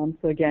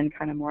 So again,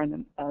 kind of more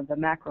on the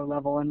macro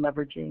level and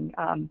leveraging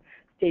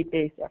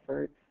state-based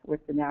efforts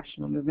with the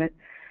national movement.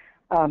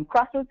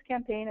 Crossroads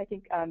Campaign, I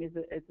think, is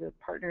a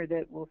partner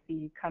that we'll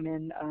see come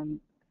in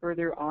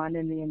further on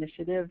in the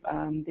initiative.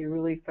 They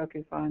really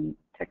focus on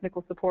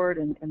technical support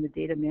and the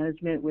data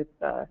management with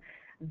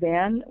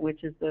VAN,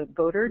 which is the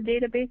voter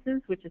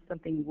databases, which is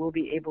something we'll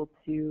be able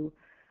to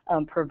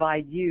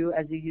provide you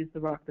as you use the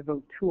Rock the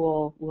Vote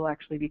tool. We'll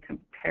actually be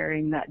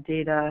comparing that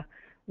data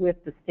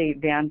with the state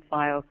VAN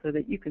file so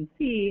that you can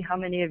see how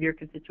many of your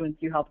constituents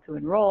you helped to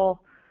enroll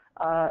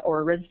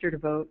or register to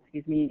vote,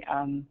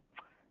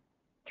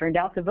 turned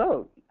out to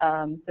vote.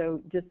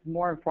 So just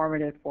more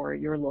informative for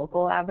your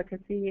local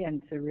advocacy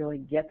and to really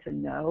get to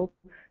know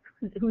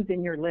who's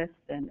in your list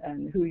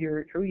and who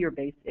your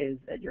base is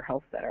at your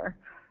health center.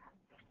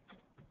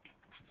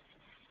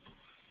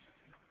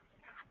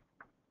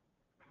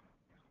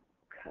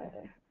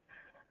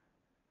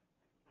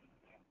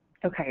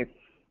 Okay.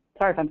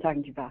 Sorry if I'm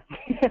talking too fast.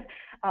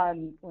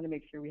 Want to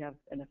make sure we have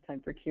enough time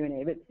for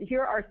Q&A. But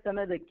here are some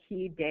of the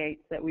key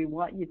dates that we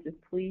want you to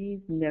please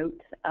note.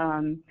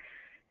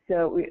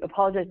 So we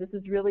apologize, this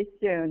is really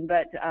soon,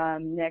 but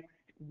next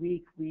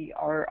week we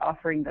are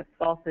offering the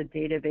SALSA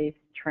database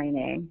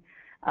training.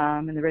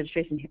 And the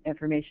registration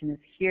information is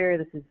here.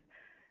 This is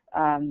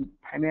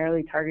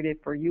primarily targeted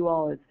for you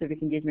all as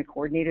civic engagement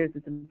coordinators.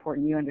 It's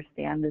important you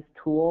understand this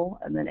tool,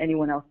 and then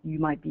anyone else you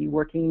might be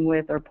working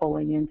with or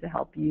pulling in to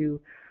help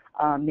you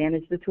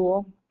manage the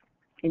tool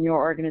in your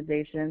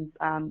organizations.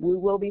 We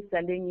will be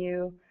sending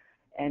you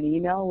an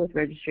email with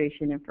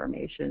registration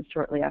information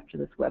shortly after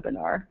this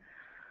webinar.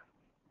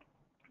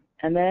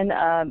 And then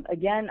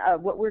again,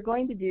 what we're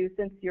going to do,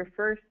 since your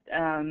first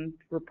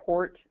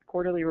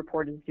quarterly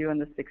report is due on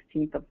the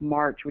 16th of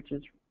March, which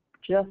is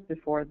just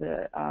before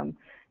the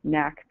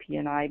NAC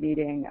P&I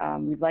meeting,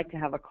 we'd like to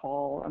have a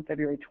call on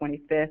February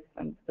 25th.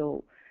 I'm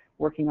still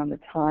working on the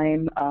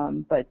time,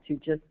 but to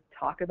just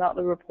talk about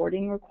the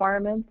reporting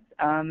requirements.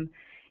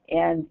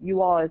 And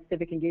you all as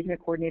civic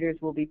engagement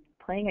coordinators will be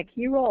playing a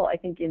key role, I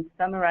think, in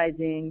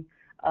summarizing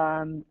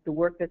the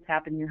work that's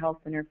happened in your health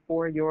center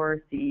for your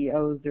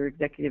CEOs or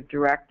executive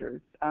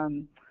directors.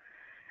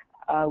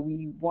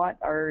 We want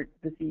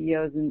the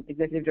CEOs and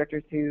executive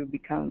directors to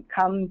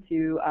come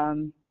to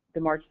the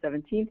March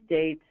 17th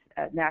date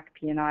at NAC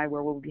P&I,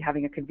 where we'll be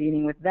having a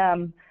convening with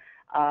them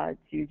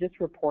to just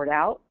report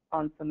out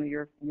on some of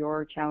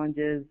your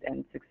challenges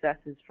and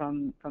successes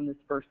from this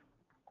first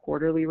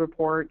quarterly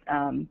report,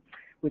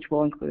 which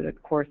will include,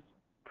 of course,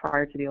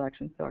 prior to the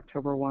election, so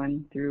October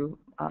 1 through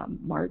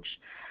March.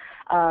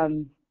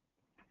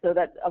 So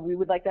that we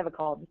would like to have a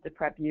call just to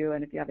prep you,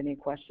 and if you have any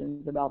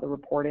questions about the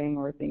reporting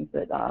or things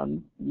that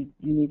you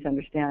need to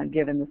understand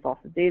given the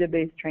SALSA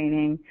database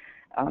training,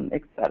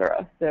 et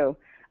cetera. So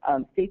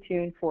stay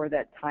tuned for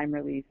that time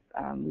release.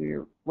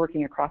 We're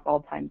working across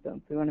all time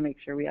zones, so we want to make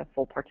sure we have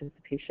full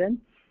participation.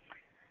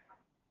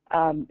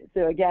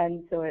 So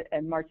again,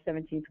 at March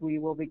 17th, we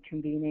will be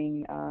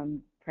convening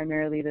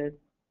primarily the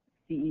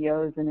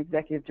CEOs and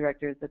executive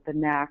directors at the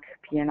NAC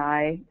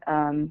P&I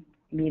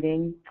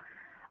meeting.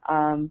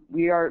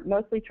 We are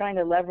mostly trying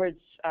to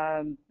leverage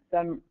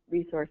some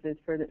resources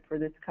for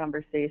this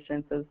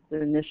conversation, so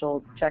the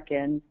initial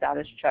check-in,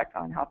 status check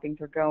on how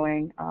things are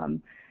going,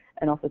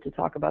 and also to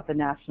talk about the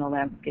national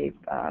landscape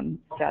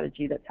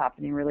strategy that's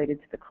happening related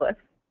to the cliff.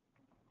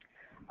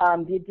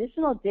 The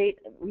additional date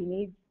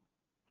we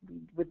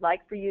would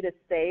like for you to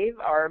save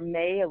are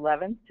May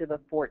 11th to the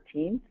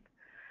 14th.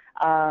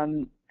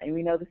 And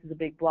we know this is a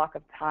big block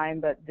of time,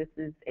 but this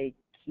is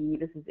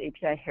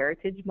API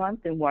Heritage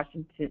Month in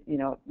Washington,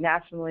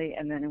 nationally,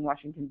 and then in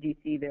Washington,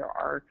 D.C., there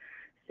are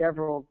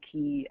several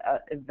key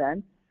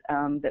events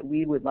that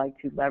we would like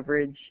to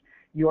leverage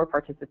your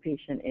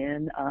participation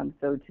in.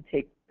 So to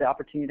take the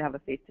opportunity to have a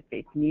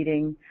face-to-face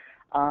meeting,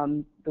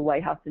 the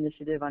White House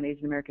Initiative on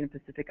Asian American and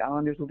Pacific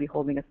Islanders will be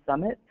holding a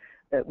summit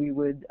that we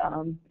would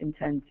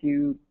intend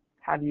to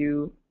have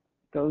you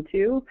go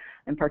to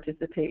and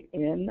participate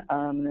in.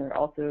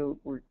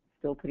 We're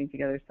still putting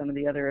together some of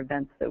the other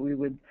events that we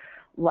would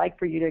like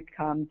for you to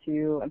come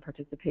to and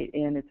participate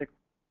in. It's a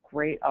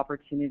great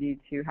opportunity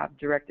to have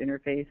direct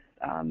interface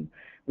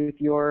with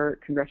your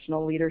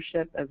congressional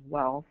leadership as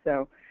well.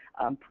 So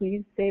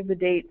please save the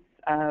dates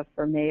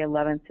for May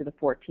 11th to the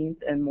 14th,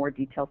 and more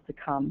details to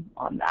come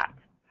on that.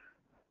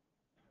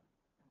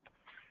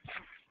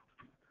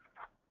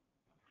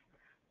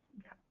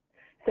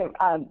 So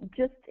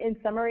just in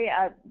summary,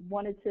 I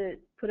wanted to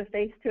put a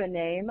face to a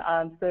name.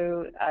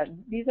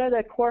 These are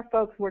the core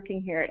folks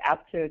working here at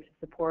APCHO to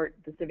support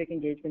the Civic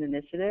Engagement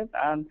Initiative.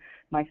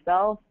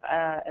 Myself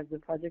as the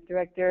project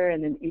director,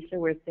 and then Isha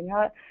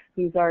Wersinghat,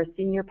 who's our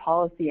senior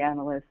policy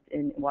analyst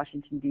in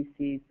Washington,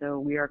 D.C. So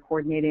we are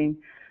coordinating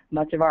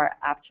much of our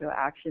APCHO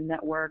Action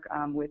Network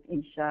with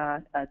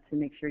Isha to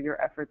make sure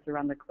your efforts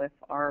around the cliff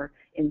are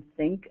in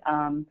sync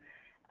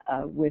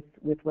with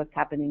what's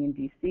happening in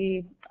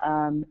D.C.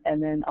 And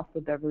then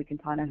also Beverly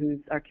Quintana, who's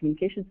our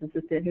communications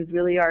assistant, who's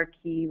really our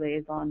key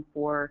liaison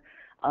for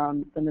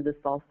some of the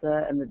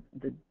SALSA and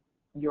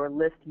your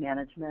list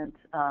management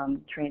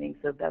training.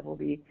 So Bev will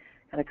be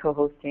kind of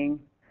co-hosting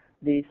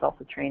the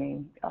SALSA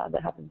training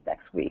that happens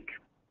next week.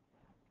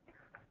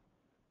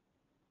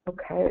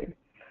 Okay.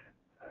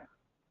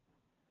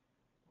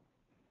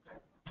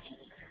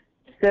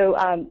 So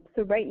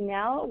right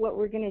now, what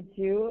we're going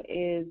to do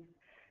is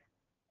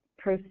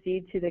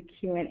proceed to the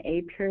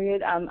Q&A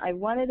period. I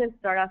wanted to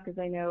start off because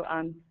I know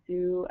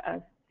Sue,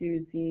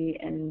 Susie,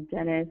 and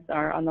Dennis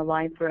are on the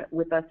line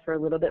with us for a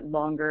little bit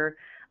longer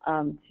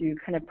to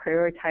kind of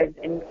prioritize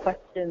any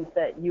questions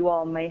that you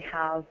all may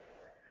have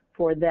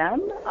for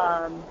them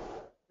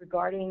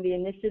regarding the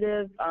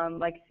initiative.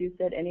 Like Sue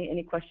said,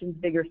 any questions,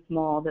 big or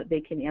small, that they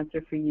can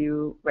answer for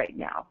you right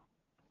now.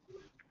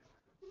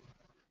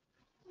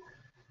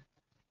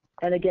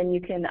 And again, you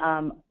can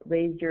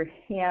raise your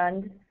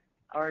hand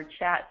or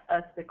chat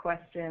us the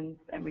questions,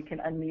 and we can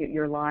unmute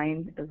your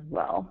line as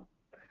well.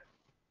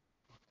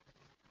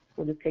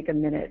 We'll just take a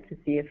minute to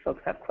see if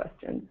folks have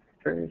questions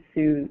for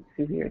Sue,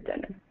 Susie, or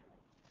Dennis.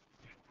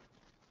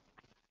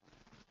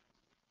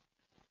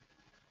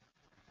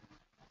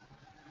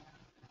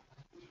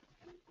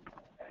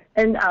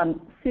 And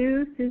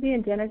Sue, Susie,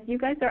 and Dennis, you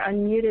guys are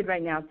unmuted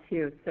right now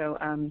too. So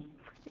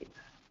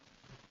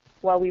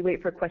while we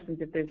wait for questions,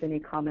 if there's any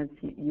comments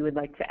you would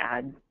like to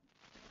add,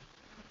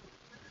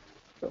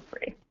 feel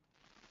free.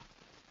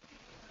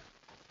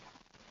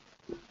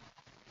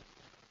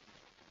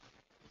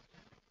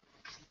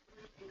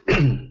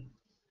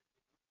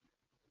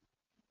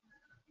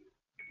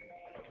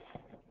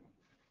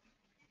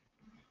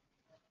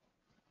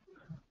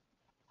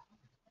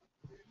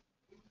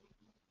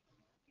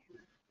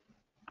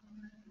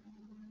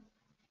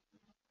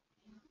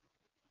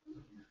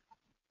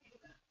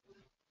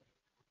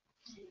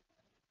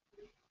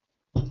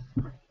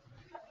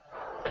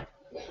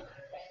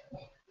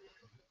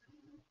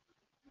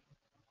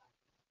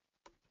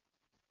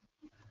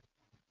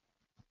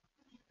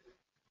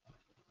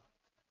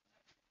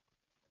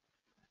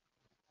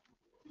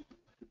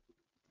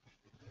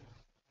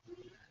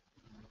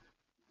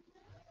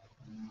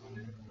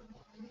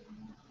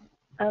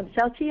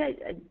 Shalchi,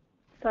 I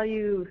saw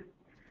you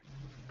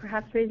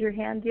perhaps raise your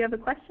hand. Do you have a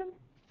question?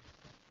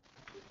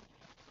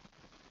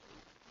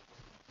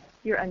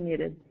 You're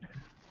unmuted.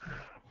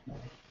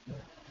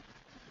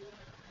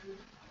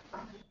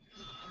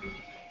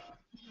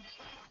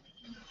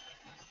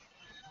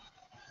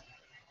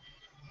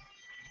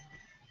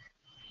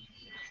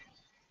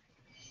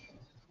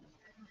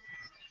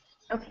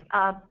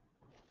 Okay,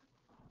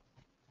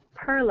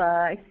 Perla,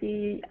 I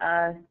see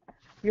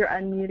you're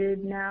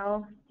unmuted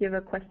now. Do you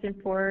have a question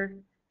for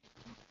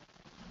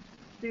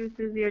Sue,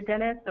 Susie, or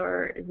Dennis,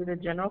 or is it a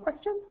general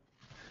question?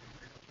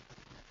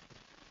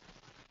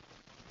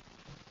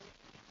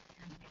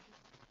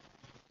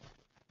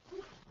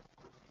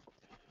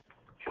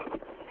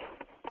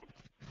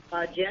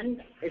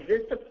 Jen, is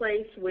this the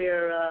place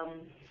where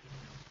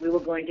we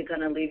were going to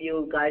kind of leave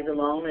you guys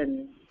alone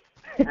and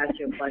ask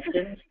your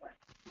questions?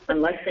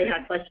 Unless they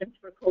have questions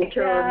for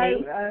Coulter or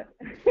me.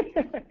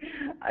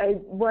 I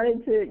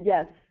wanted to,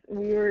 yes,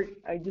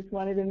 I just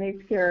wanted to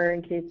make sure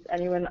in case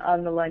anyone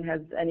on the line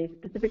has any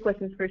specific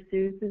questions for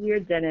Sue, Susie, or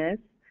Dennis.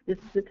 This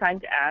is the time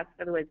to ask,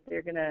 otherwise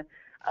they're going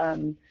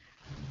to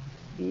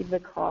leave the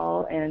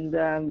call, and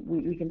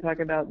we can talk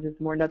about just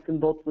more nuts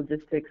and bolts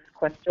logistics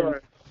questions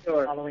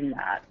following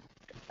that.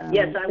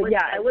 Yes,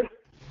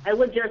 I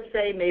would just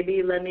say,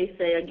 maybe let me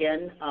say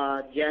again,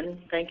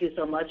 Jen, thank you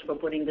so much for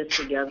putting this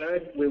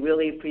together. We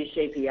really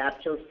appreciate the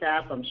APCHO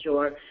staff. I'm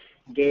sure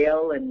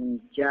Gail and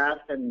Jeff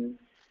and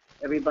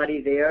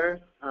everybody there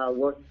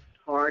worked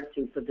hard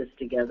to put this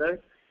together.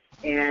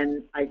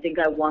 And I think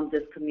I want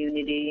this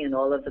community and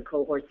all of the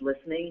cohorts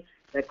listening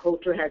that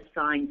Coulter has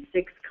signed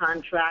 6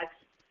 contracts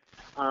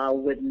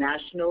with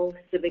national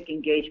civic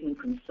engagement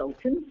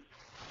consultants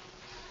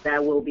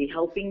that will be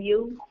helping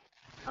you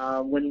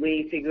when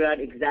we figure out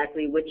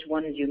exactly which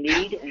ones you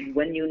need and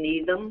when you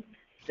need them.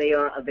 They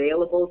are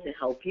available to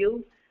help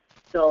you.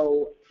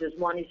 So just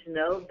wanted to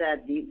know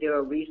that there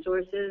are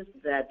resources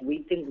that we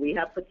think we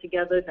have put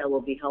together that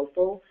will be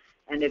helpful.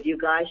 And if you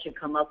guys should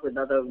come up with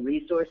other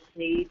resource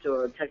needs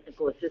or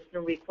technical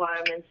assistance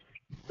requirements,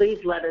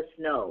 please let us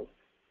know.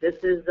 This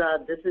is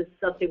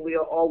something we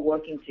are all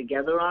working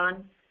together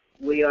on.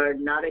 We are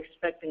not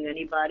expecting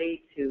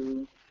anybody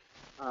to,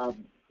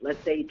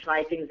 let's say,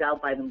 try things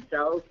out by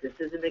themselves. This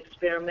is an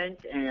experiment,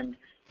 and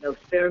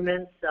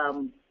experiments,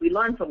 we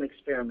learn from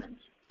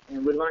experiments,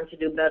 and we learn to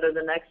do better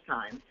the next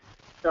time.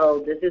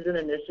 So this is an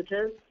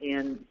initiative,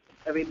 and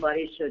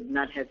everybody should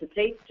not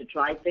hesitate to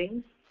try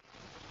things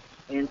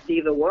and see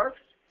if it works.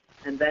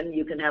 And then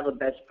you can have a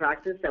best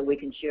practice that we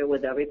can share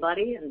with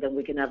everybody, and then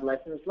we can have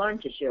lessons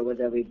learned to share with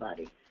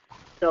everybody.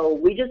 So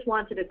we just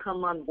wanted to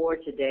come on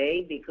board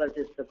today because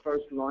it's the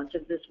first launch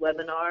of this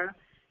webinar,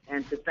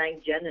 and to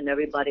thank Jen and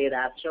everybody at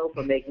AppShow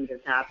for making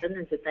this happen,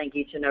 and to thank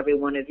each and every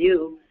one of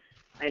you.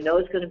 I know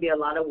it's going to be a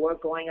lot of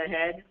work going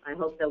ahead. I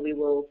hope that we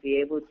will be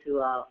able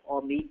to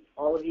all meet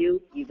all of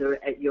you either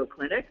at your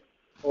clinic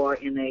or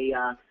in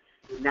a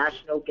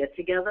national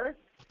get-together.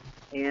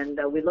 And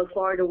we look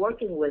forward to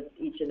working with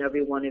each and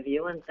every one of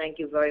you, and thank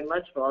you very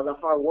much for all the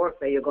hard work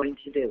that you're going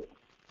to do.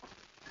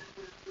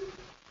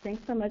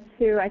 Thanks so much,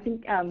 Sue. I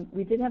think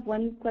we did have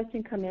one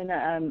question come in.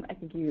 I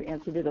think you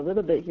answered it a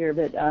little bit here,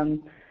 but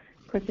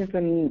question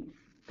from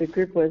the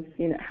group was,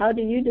 how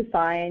do you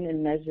define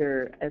and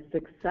measure a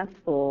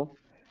successful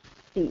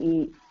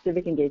CE,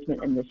 civic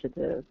engagement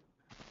initiative?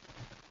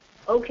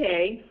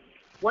 Okay.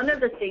 One of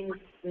the things,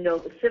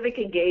 civic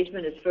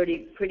engagement is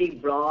pretty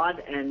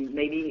broad, and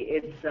maybe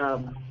it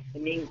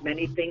means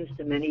many things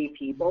to many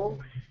people.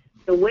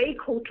 The way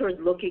culture is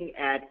looking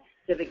at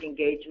civic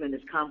engagement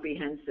is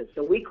comprehensive.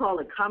 So we call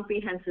it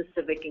comprehensive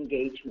civic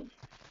engagement.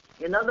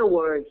 In other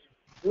words,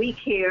 we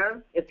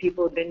care if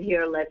people have been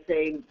here, let's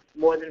say,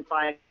 more than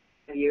 5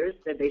 years,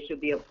 that they should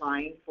be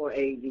applying for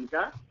a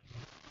visa.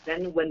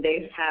 Then when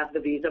they have the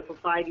visa for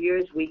 5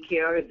 years, we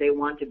care if they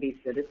want to be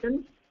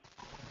citizens.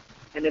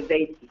 And if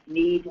they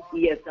need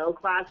ESL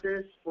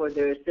classes for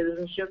their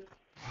citizenship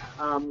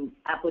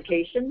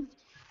application,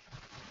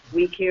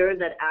 we care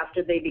that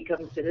after they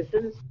become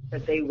citizens,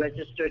 that they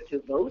register to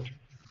vote.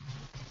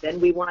 Then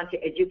we want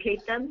to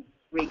educate them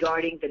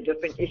regarding the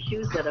different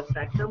issues that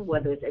affect them,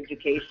 whether it's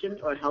education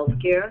or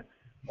healthcare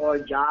or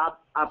job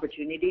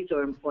opportunities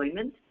or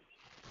employment.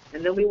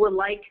 And then we would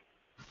like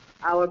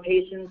our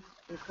patients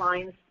and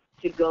clients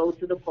to go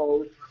to the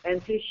polls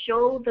and to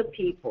show the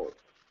people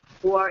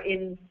who are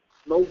in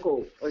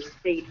local or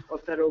state or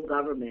federal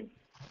government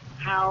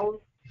how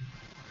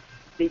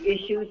the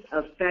issues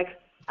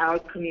affect our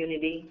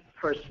community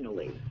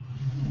personally.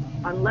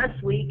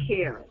 Unless we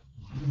care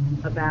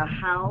about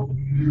how,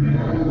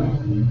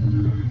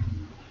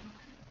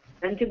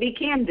 and to be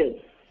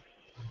candid,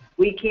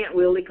 we can't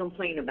really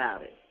complain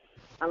about it.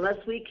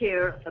 Unless we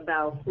care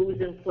about who's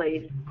in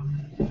place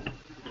to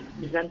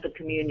represent the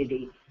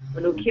community,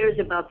 and who cares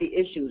about the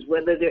issues,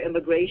 whether they're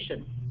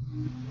immigration,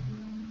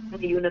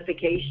 the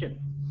unification,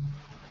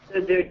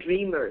 whether they're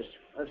dreamers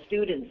of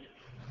students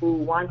who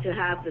want to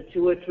have the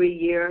 2 or 3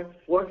 year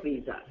work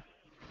visa.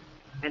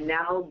 And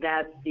now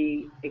that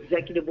the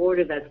executive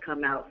order that's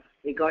come out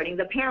regarding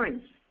the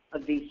parents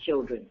of these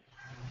children,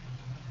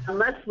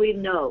 unless we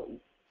know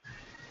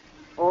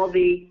all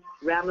the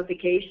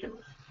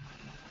ramifications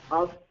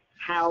of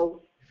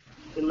how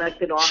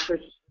elected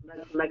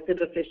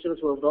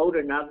officials will vote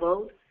or not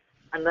vote,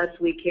 unless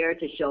we care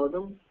to show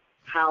them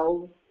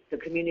how the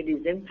community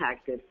is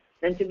impacted,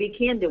 then to be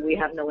candid, we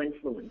have no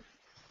influence.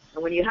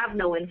 And when you have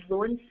no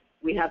influence,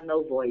 we have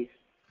no voice.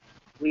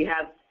 We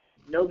have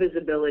no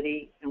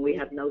visibility, and we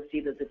have no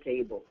seat at the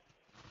table.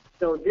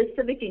 So this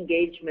civic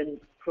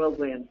engagement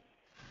program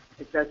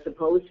is, I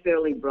suppose,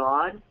 fairly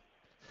broad,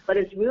 but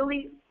it's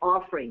really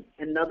offering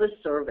another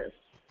service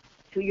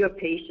to your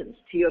patients,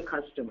 to your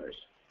customers.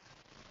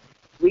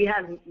 You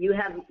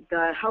have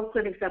the health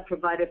clinics that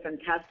provided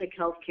fantastic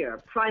health care,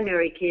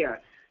 primary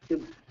care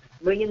to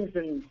millions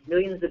and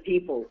millions of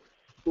people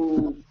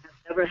who have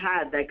never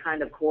had that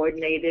kind of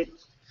coordinated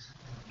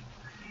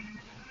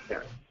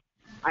care.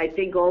 I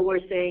think all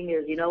we're saying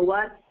is, you know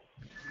what?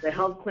 The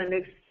health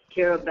clinics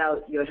care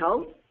about your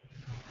health.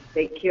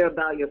 They care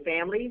about your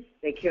families.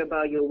 They care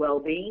about your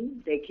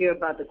well-being. They care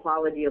about the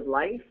quality of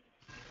life.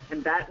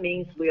 And that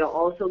means we are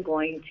also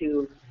going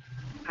to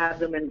have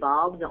them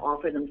involved and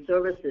offer them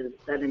services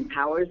that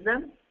empowers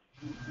them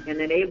and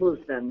enables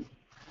them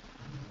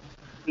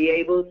to be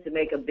able to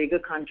make a bigger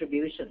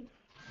contribution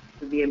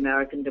to the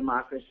American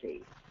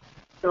democracy.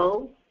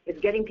 So it's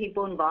getting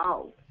people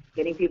involved,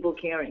 getting people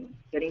caring,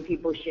 getting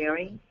people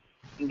sharing,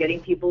 and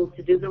getting people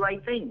to do the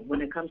right thing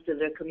when it comes to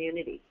their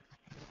community.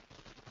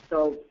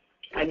 So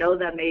I know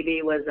that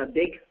maybe was a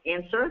big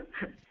answer.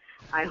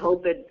 I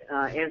hope it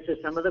answers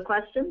some of the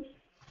questions.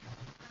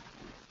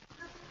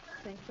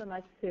 Thanks so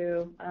much,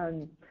 Sue.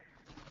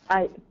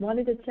 I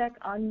wanted to check,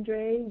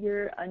 Andre,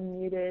 you're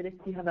unmuted if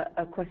you have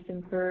a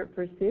question for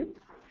Sue.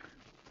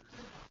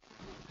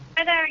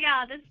 Hi there,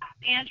 yeah, this is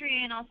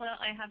Andrea, and also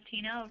I have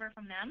Tina over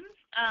from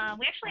NEMS.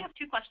 We actually have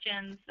 2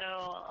 questions, so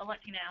I'll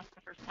let Tina ask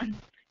the first one.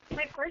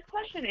 My first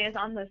question is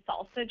on the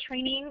salsa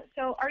training.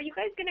 So are you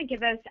guys going to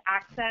give us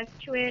access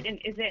to it, and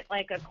is it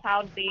like a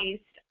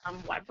cloud-based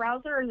web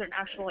browser, or is it an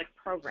actual like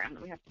program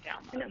that we have to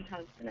download? And how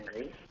does it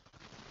work?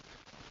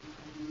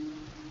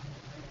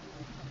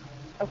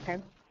 Okay.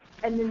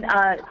 And then,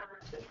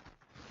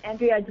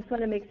 Andrea, I just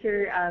want to make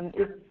sure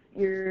if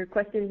your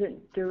question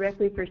isn't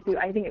directly for Sue,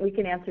 I think we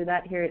can answer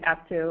that here at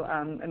APTO.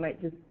 I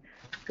might just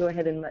go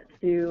ahead and let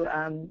Sue,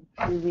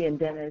 Susie, and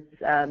Dennis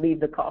lead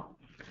the call.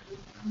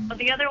 Well,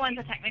 the other one's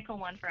a technical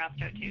one for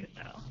APTO too,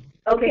 so.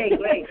 Okay,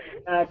 great.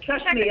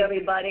 Trust me,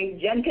 everybody.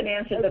 Jen can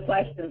answer the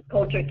questions.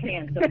 Coulter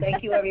can. So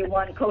thank you,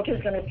 everyone.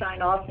 Coulter's going to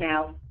sign off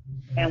now,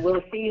 and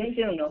we'll see you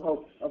soon, I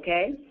hope.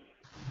 Okay?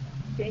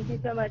 Thank you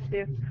so much,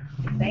 Sue.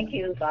 Thank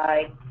you.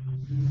 Bye.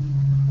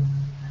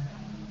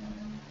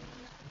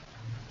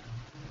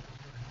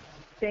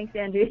 Thanks,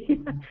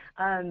 Andy.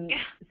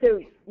 So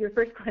your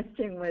first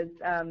question was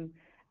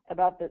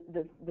about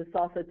the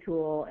Salsa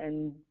tool,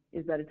 and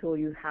is that a tool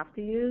you have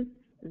to use?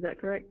 Is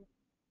that correct?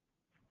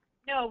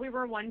 No, we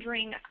were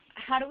wondering,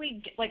 how do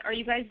we, like, are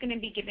you guys going to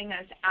be giving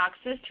us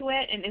access to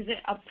it, and is it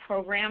a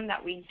program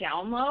that we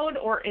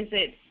download, or is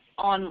it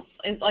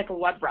like a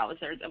web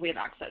browser that we have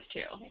access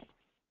to?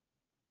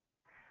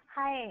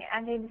 Hi,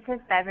 Andrea, this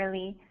is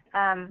Beverly.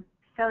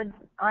 So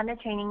on the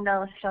training,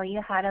 they'll show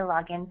you how to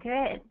log into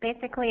it.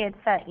 Basically, it's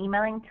an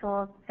emailing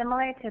tool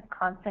similar to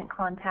Constant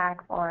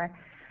Contact or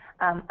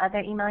other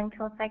emailing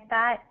tools like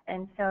that.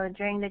 And so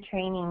during the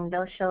training,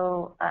 they'll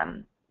show,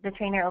 the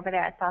trainer over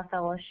there at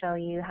Salsa will show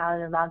you how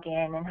to log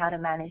in and how to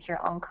manage your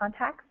own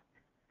contacts.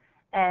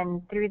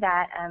 And through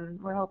that,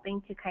 we're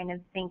hoping to kind of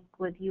sync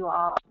with you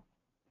all,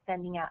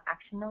 sending out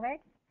action alerts.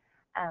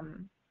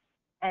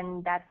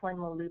 And that's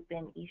when we'll loop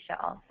in Isha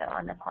also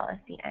on the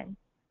policy end.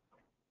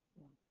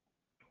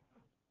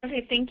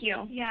 Okay, thank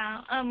you.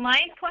 Yeah, my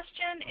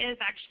question is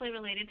actually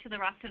related to the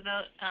Rock to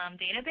Vote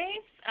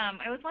database.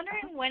 I was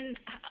wondering when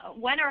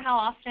or how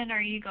often are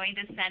you going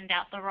to send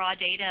out the raw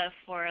data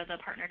for the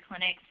partner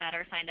clinics that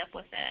are signed up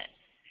with it?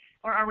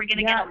 Or are we going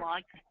to get a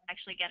log to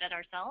actually get it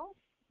ourselves?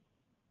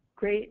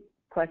 Great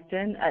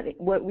question. I think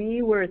what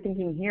we were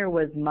thinking here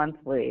was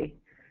monthly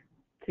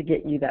to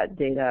get you that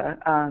data.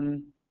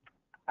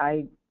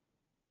 I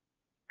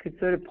could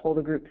sort of pull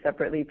the group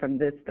separately from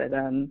this, but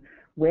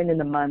when in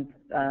the month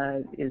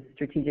is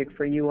strategic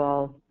for you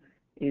all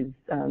is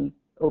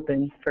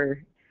open for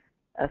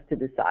us to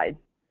decide.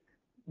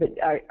 But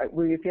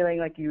were you feeling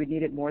like you would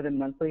need it more than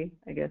monthly?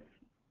 I guess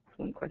that's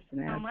one question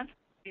I had. Monthly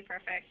would be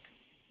perfect.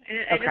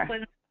 I just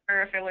wasn't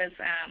sure if it was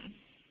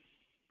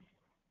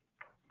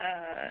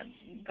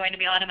going to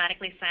be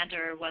automatically sent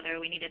or whether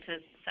we needed to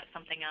set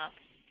something up.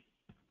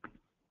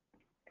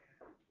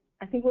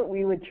 I think what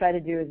we would try to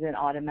do is an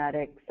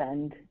automatic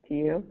send to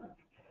you.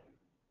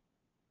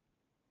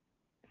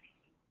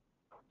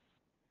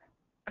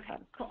 Okay,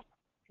 cool.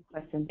 Good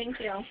question. Thank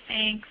you.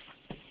 Thanks.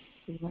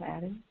 Do you want to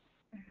add in?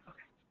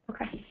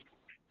 Okay.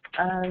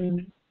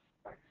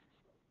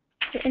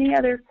 So any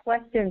other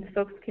questions?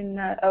 Folks can,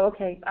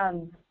 okay.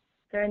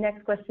 So our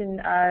next question,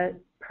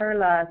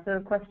 Perla. So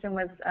the question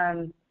was,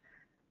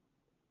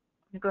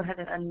 go ahead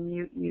and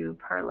unmute you,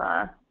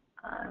 Perla.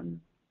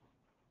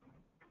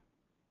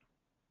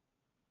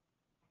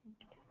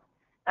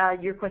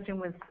 Your question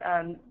was,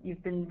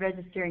 you've been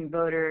registering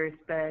voters,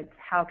 but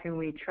how can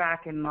we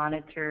track and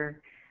monitor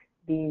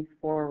these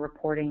for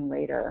reporting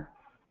later?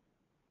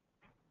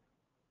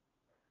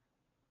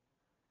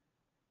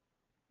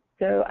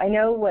 So I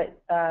know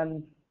what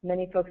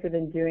many folks have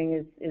been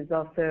doing is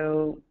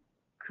also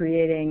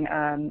creating,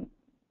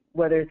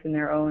 whether it's in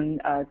their own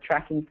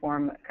tracking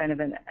form, kind of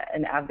an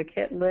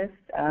advocate list,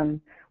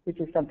 which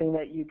is something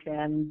that you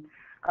can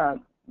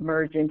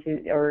merge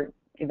into or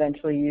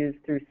eventually use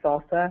through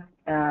Salsa.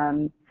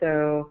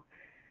 So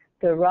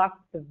the Rock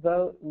the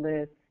Vote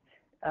list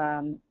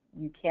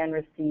you can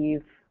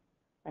receive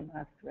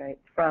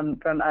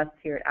from us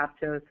here at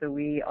APTO. So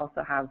we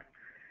also have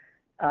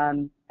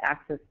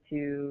access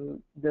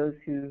to those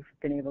who've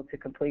been able to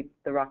complete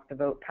the Rock the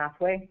Vote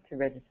pathway to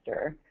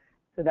register.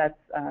 So that's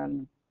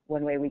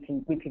one way we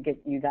could get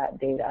you that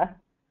data.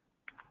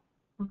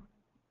 If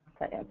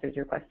that answers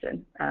your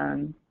question.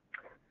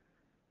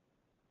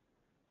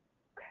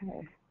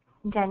 Okay.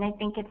 Jen, I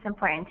think it's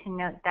important to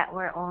note that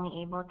we're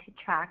only able to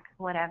track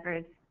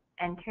whatever's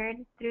entered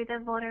through the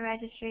voter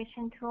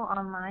registration tool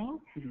online.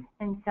 Mm-hmm.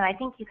 And so I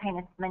think you kind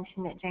of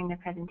mentioned it during the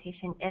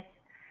presentation. If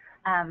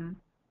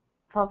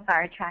folks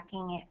are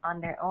tracking it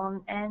on their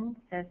own end,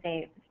 so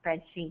say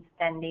spreadsheets,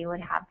 then they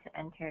would have to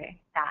enter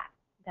that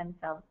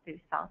themselves through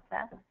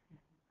Salsa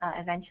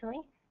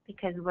eventually,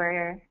 because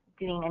we're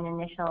doing an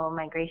initial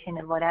migration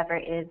of whatever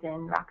is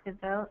in Rock the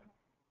Vote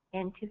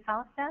into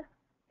Salsa.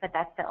 But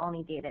that's the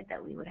only data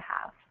that we would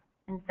have.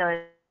 And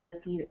so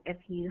if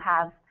you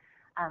have,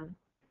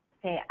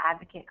 say,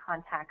 advocate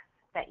contacts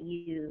that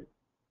you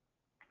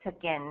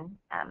took in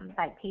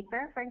by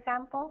paper, for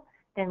example,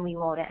 then we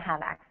wouldn't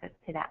have access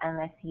to that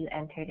unless you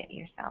entered it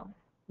yourself.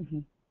 Mm-hmm.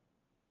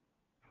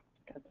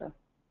 Gotcha.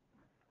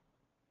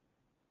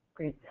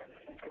 Great.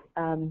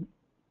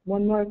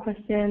 One more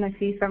question I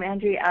see from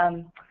Andrew.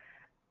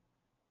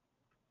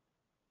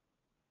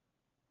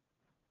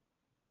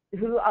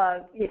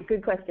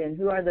 Good question.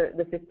 Who are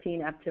the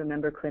 15 APTO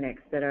member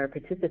clinics that are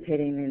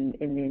participating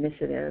in the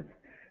initiative?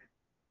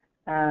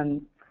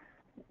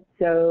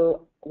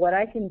 So what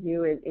I can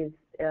do is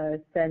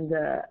send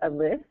a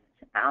list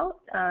out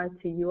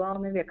to you all,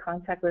 maybe a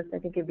contact list. I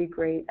think it'd be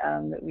great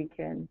that we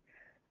can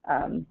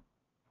kind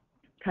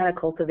of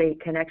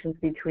cultivate connections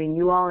between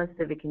you all as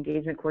civic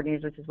engagement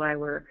coordinators, which is why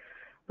we're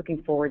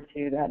looking forward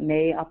to that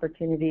May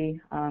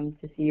opportunity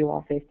to see you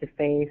all face to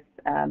face.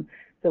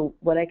 So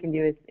what I can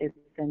do is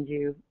send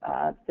you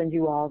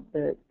all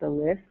the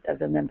list of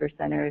the member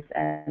centers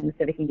and the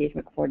civic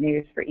engagement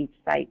coordinators for each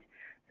site,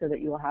 so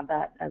that you will have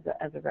that as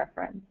a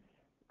reference.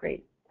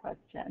 Great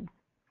question.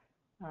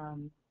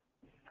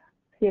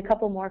 See a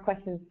couple more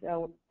questions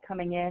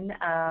coming in.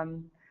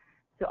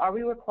 So are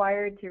we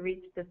required to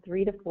reach the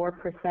 3 to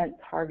 4%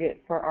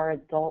 target for our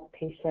adult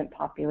patient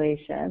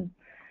population?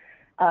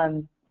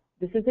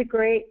 This is a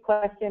great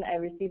question. I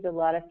received a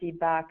lot of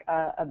feedback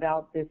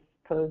about this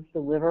posed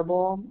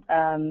deliverable,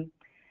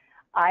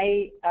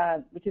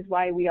 which is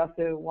why we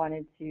also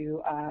wanted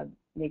to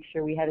make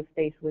sure we had a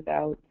space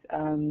without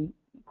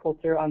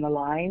Coulter on the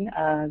line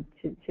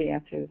to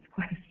answer this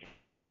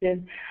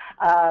question.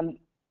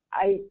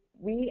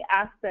 We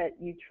ask that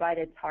you try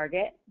to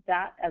target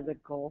that as a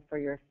goal for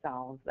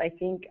yourselves. I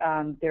think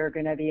there are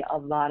going to be a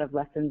lot of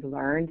lessons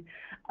learned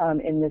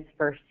in this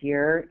first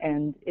year,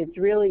 and it's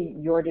really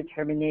your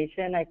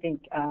determination, I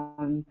think,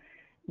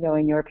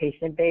 knowing your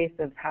patient base,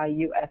 of how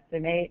you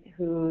estimate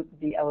who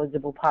the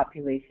eligible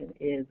population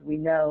is. We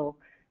know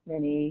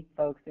many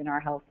folks in our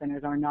health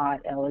centers are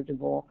not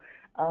eligible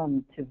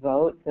to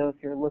vote, so if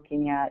you're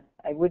looking at,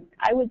 I would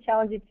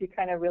challenge you to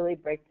kind of really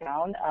break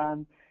down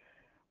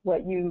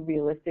what you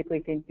realistically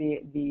think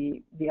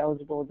the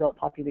eligible adult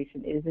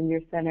population is in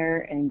your center,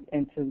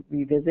 and to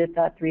revisit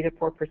that 3 to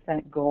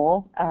 4%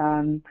 goal.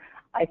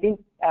 I think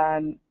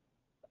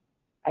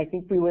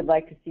we would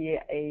like to see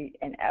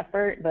an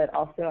effort, but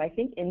also I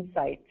think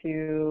insight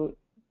to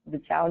the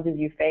challenges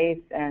you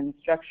face, and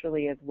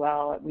structurally as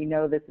well. We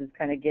know this is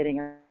kind of getting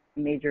a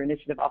major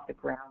initiative off the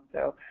ground,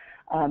 so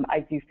I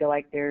do feel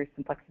like there's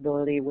some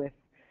flexibility with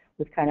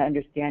kind of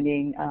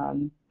understanding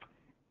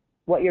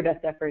what your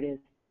best effort is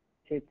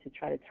to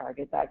try to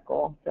target that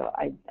goal. So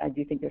I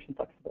do think there's some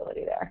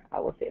flexibility there. I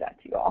will say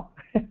that to you all.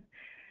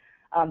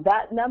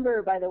 That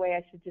number, by the way,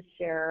 I should just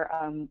share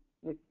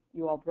with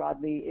you all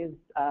broadly, is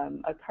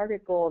a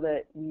target goal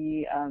that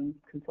we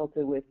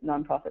consulted with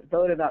nonprofit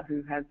Vote about,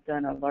 who has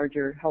done a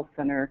larger health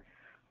center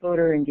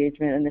voter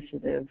engagement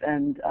initiative,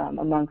 and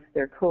amongst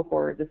their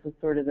cohort, this was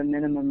sort of the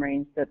minimum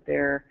range that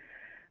their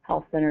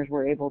health centers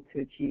were able to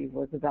achieve,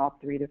 was about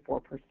 3 to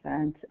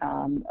 4%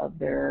 of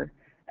their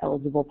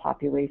eligible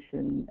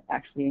population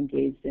actually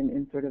engaged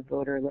in sort of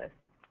voter lists.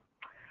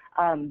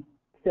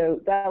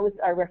 So that was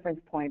our reference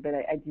point, but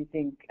I do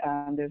think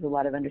there's a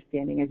lot of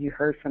understanding, as you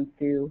heard from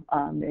Sue,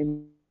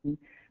 in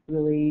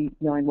really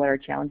knowing what our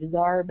challenges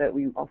are, but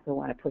we also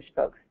want to push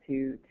folks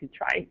to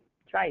try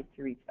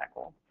to reach that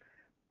goal.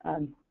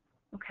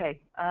 Okay,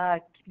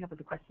 keeping up with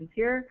the questions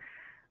here.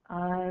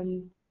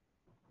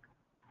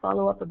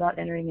 Follow up about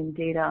entering in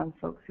data on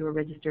folks who are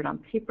registered on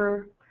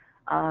paper.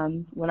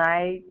 When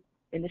I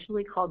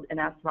initially called and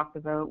asked Rock the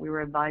Vote, we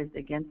were advised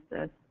against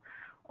this.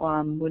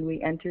 When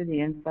we enter the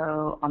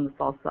info on the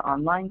SALSA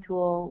online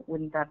tool,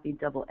 wouldn't that be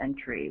double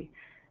entry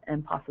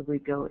and possibly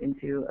go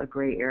into a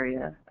gray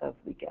area of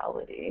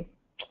legality?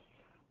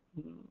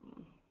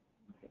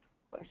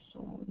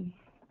 Question.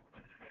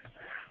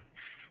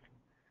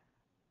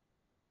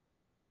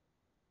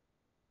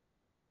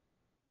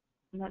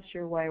 I'm not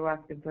sure why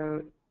Rock the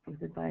Vote was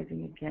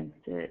advising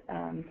against it.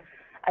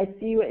 I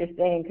see what you're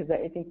saying, because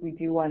I think we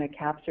do want to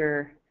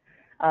capture,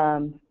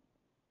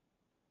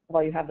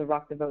 while you have the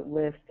Rock the Vote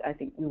list, I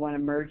think we want to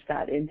merge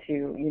that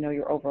into,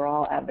 your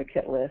overall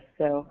advocate list.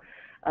 So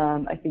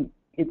I think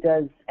it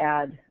does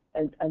add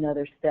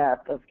another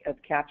step of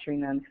capturing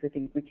them, because I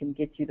think we can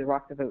get you the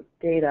Rock the Vote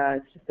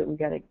data. It's just that we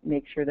got to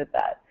make sure that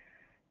that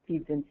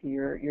feeds into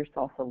your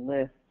SALSA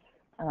list.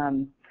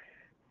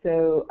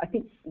 So I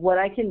think what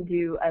I can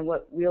do, and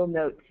what we'll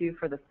note too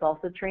for the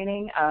SALSA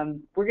training,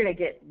 we're going to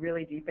get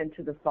really deep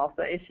into the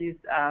SALSA issues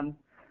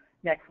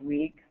next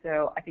week.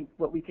 So I think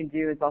what we can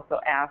do is also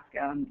ask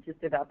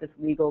just about this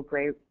legal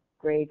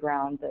gray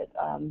ground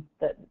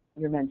that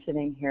you're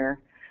mentioning here,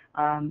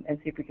 and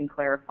see if we can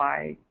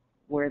clarify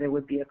where there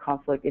would be a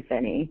conflict, if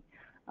any.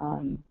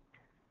 So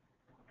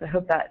I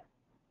hope that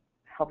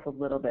helps a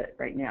little bit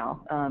right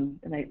now.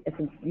 And I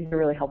think these are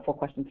really helpful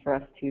questions for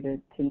us too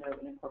to note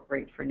and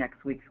incorporate for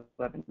next week's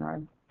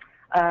webinar.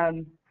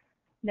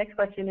 Next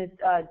question is,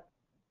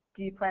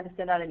 do you plan to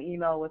send out an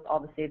email with all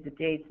the save the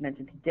dates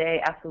mentioned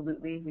today?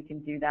 Absolutely, we can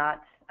do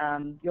that.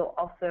 You'll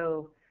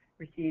also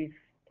receive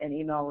an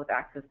email with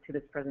access to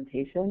this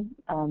presentation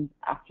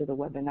after the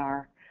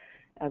webinar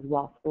as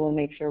well. So we'll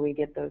make sure we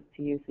get those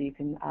to you so you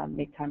can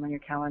make time on your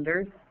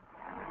calendars.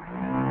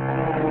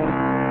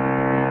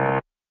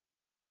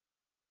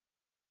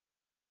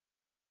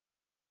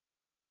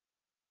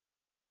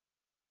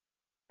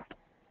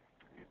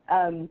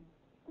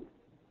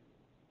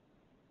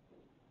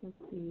 Let's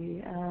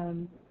see.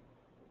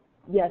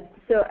 Yes,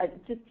 so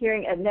just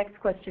hearing, next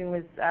question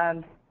was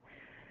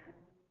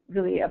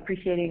really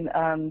appreciating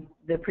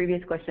the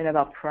previous question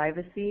about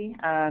privacy.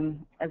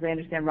 As I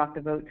understand, Rock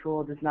the Vote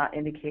tool does not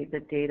indicate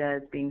that data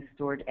is being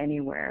stored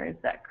anywhere. Is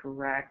that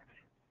correct?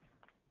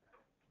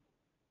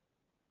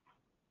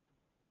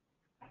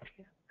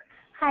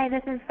 Hi,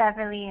 this is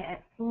Beverly.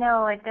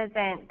 No, it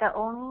doesn't. The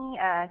only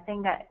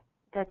thing that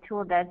the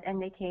tool does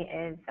indicate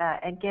is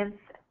it gives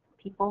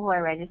people who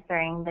are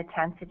registering the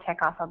chance to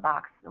check off a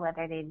box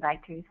whether they'd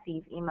like to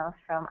receive emails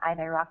from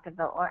either Rock the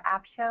Vote or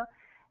AppShow.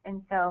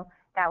 And so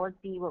that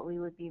would be what we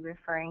would be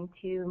referring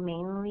to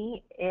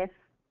mainly if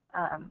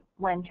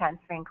when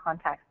transferring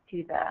contacts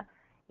to the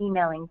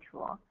emailing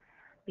tool,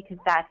 because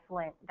that's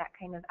when that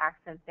kind of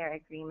acts as their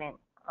agreement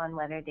on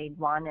whether they'd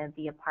want to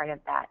be a part of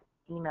that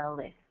email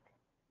list.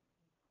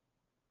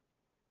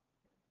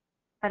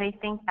 But I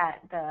think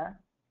that the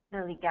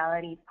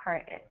legality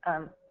part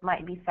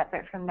might be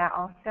separate from that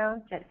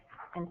also,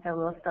 and so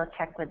we'll still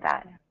check with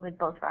that with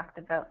both Rock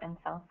the Vote and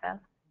Salsa.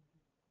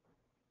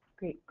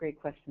 Great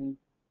questions.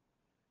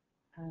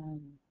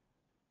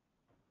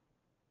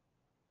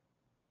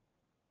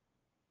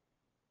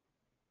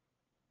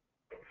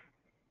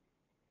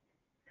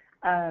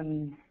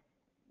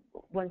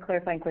 One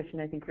clarifying question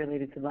I think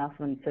related to the last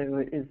one.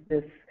 So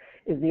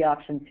is the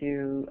option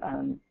to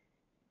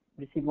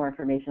receive more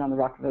information on the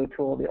Rock the Vote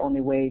tool the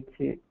only way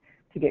to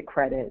get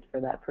credit for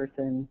that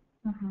person?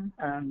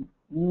 Mm-hmm.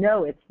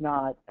 No, it's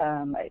not.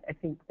 I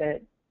think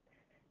that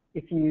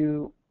if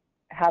you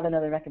have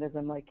another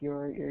mechanism like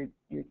your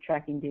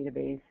tracking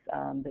database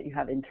that you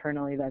have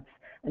internally, that's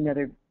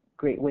another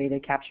great way to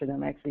capture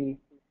them. I actually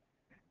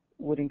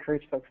would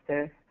encourage folks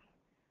to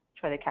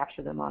try to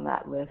capture them on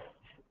that list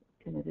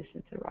in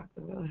addition to Rock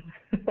the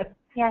Vote.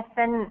 Yes,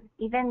 and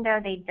even though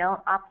they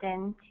don't opt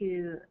in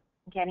to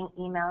getting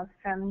emails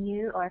from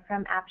you or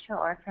from AppShow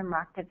or from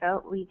Rock the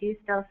Vote, we do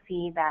still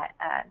see that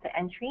the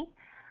entry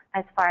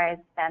as far as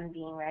them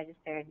being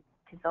registered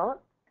to vote.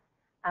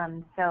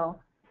 So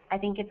I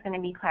think it's going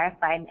to be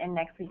clarified in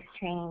next week's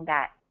training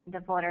that the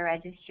voter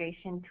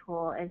registration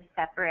tool is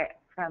separate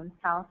from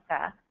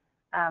SALSA.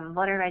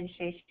 Voter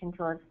registration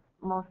tool is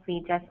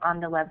mostly just on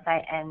the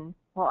website, and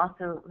we'll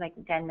also, like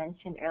Jen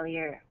mentioned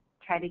earlier,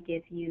 try to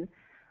give you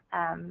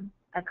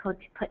a code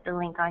to put the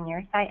link on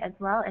your site as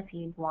well if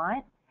you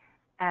want.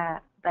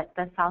 But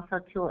the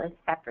Salsa tool is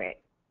separate.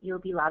 You'll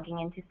be logging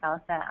into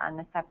Salsa on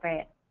a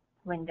separate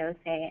window,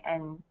 say,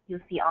 and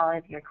you'll see all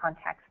of your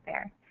contacts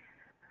there.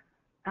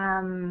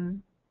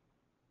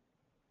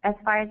 As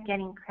far as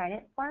getting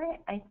credit for it,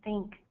 I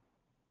think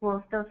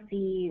we'll still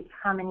see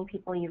how many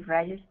people you've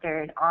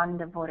registered on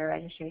the voter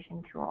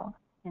registration tool.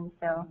 And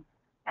so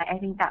I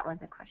think that was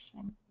a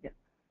question. Yep.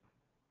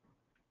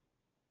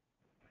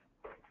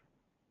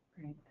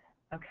 Great.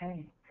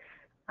 Okay.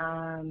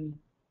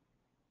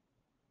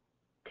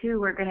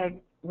 Two,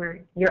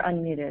 you're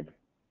unmuted.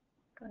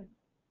 Go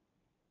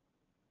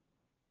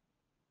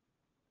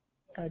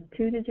ahead.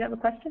 Two, did you have a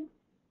question?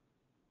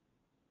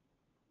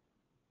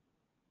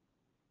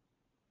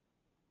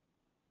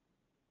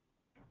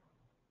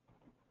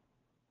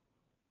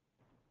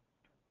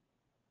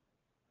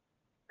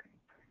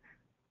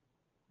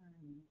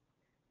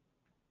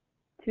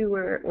 Two,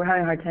 we're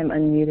having a hard time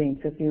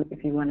unmuting, so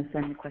if you want to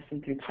send a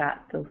question through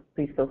chat,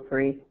 please feel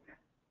free.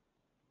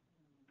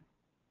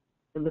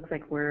 It looks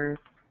like we're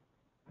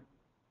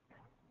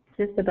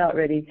just about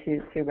ready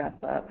to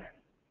wrap up.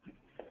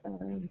 All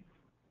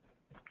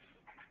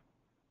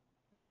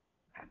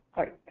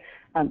right.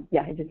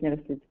 Yeah, I just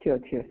noticed it's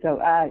 2:02. So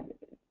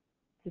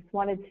just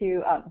wanted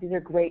to, these are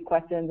great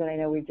questions, and I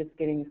know we're just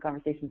getting this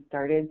conversation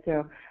started.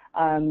 So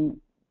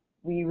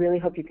we really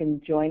hope you can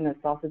join the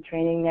Salsa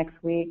training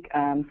next week.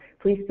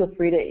 Please feel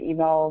free to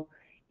email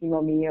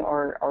me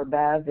or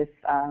Bev if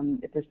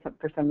there's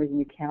for some reason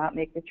you cannot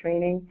make the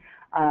training.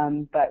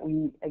 But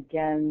we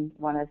again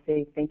want to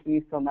say thank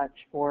you so much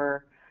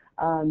for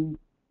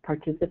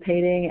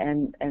participating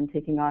and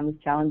taking on this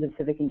challenge of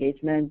civic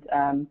engagement.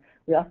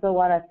 We also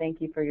want to thank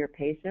you for your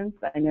patience.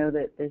 I know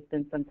that there's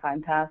been some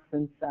time passed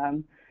since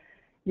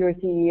your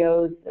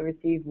CEOs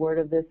received word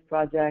of this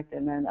project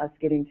and then us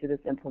getting to this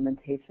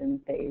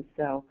implementation phase.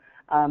 So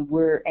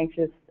we're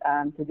anxious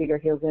to dig our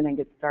heels in and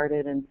get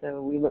started, and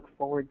so we look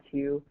forward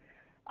to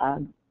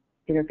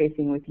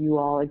interfacing with you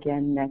all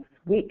again next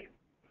week.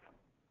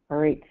 All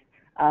right.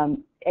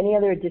 Any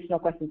other additional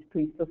questions,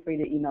 please feel free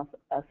to email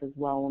us as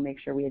well. We'll make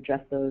sure we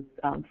address those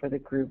for the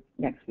group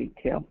next week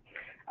too.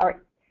 All right.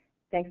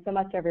 Thanks so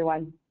much,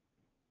 everyone.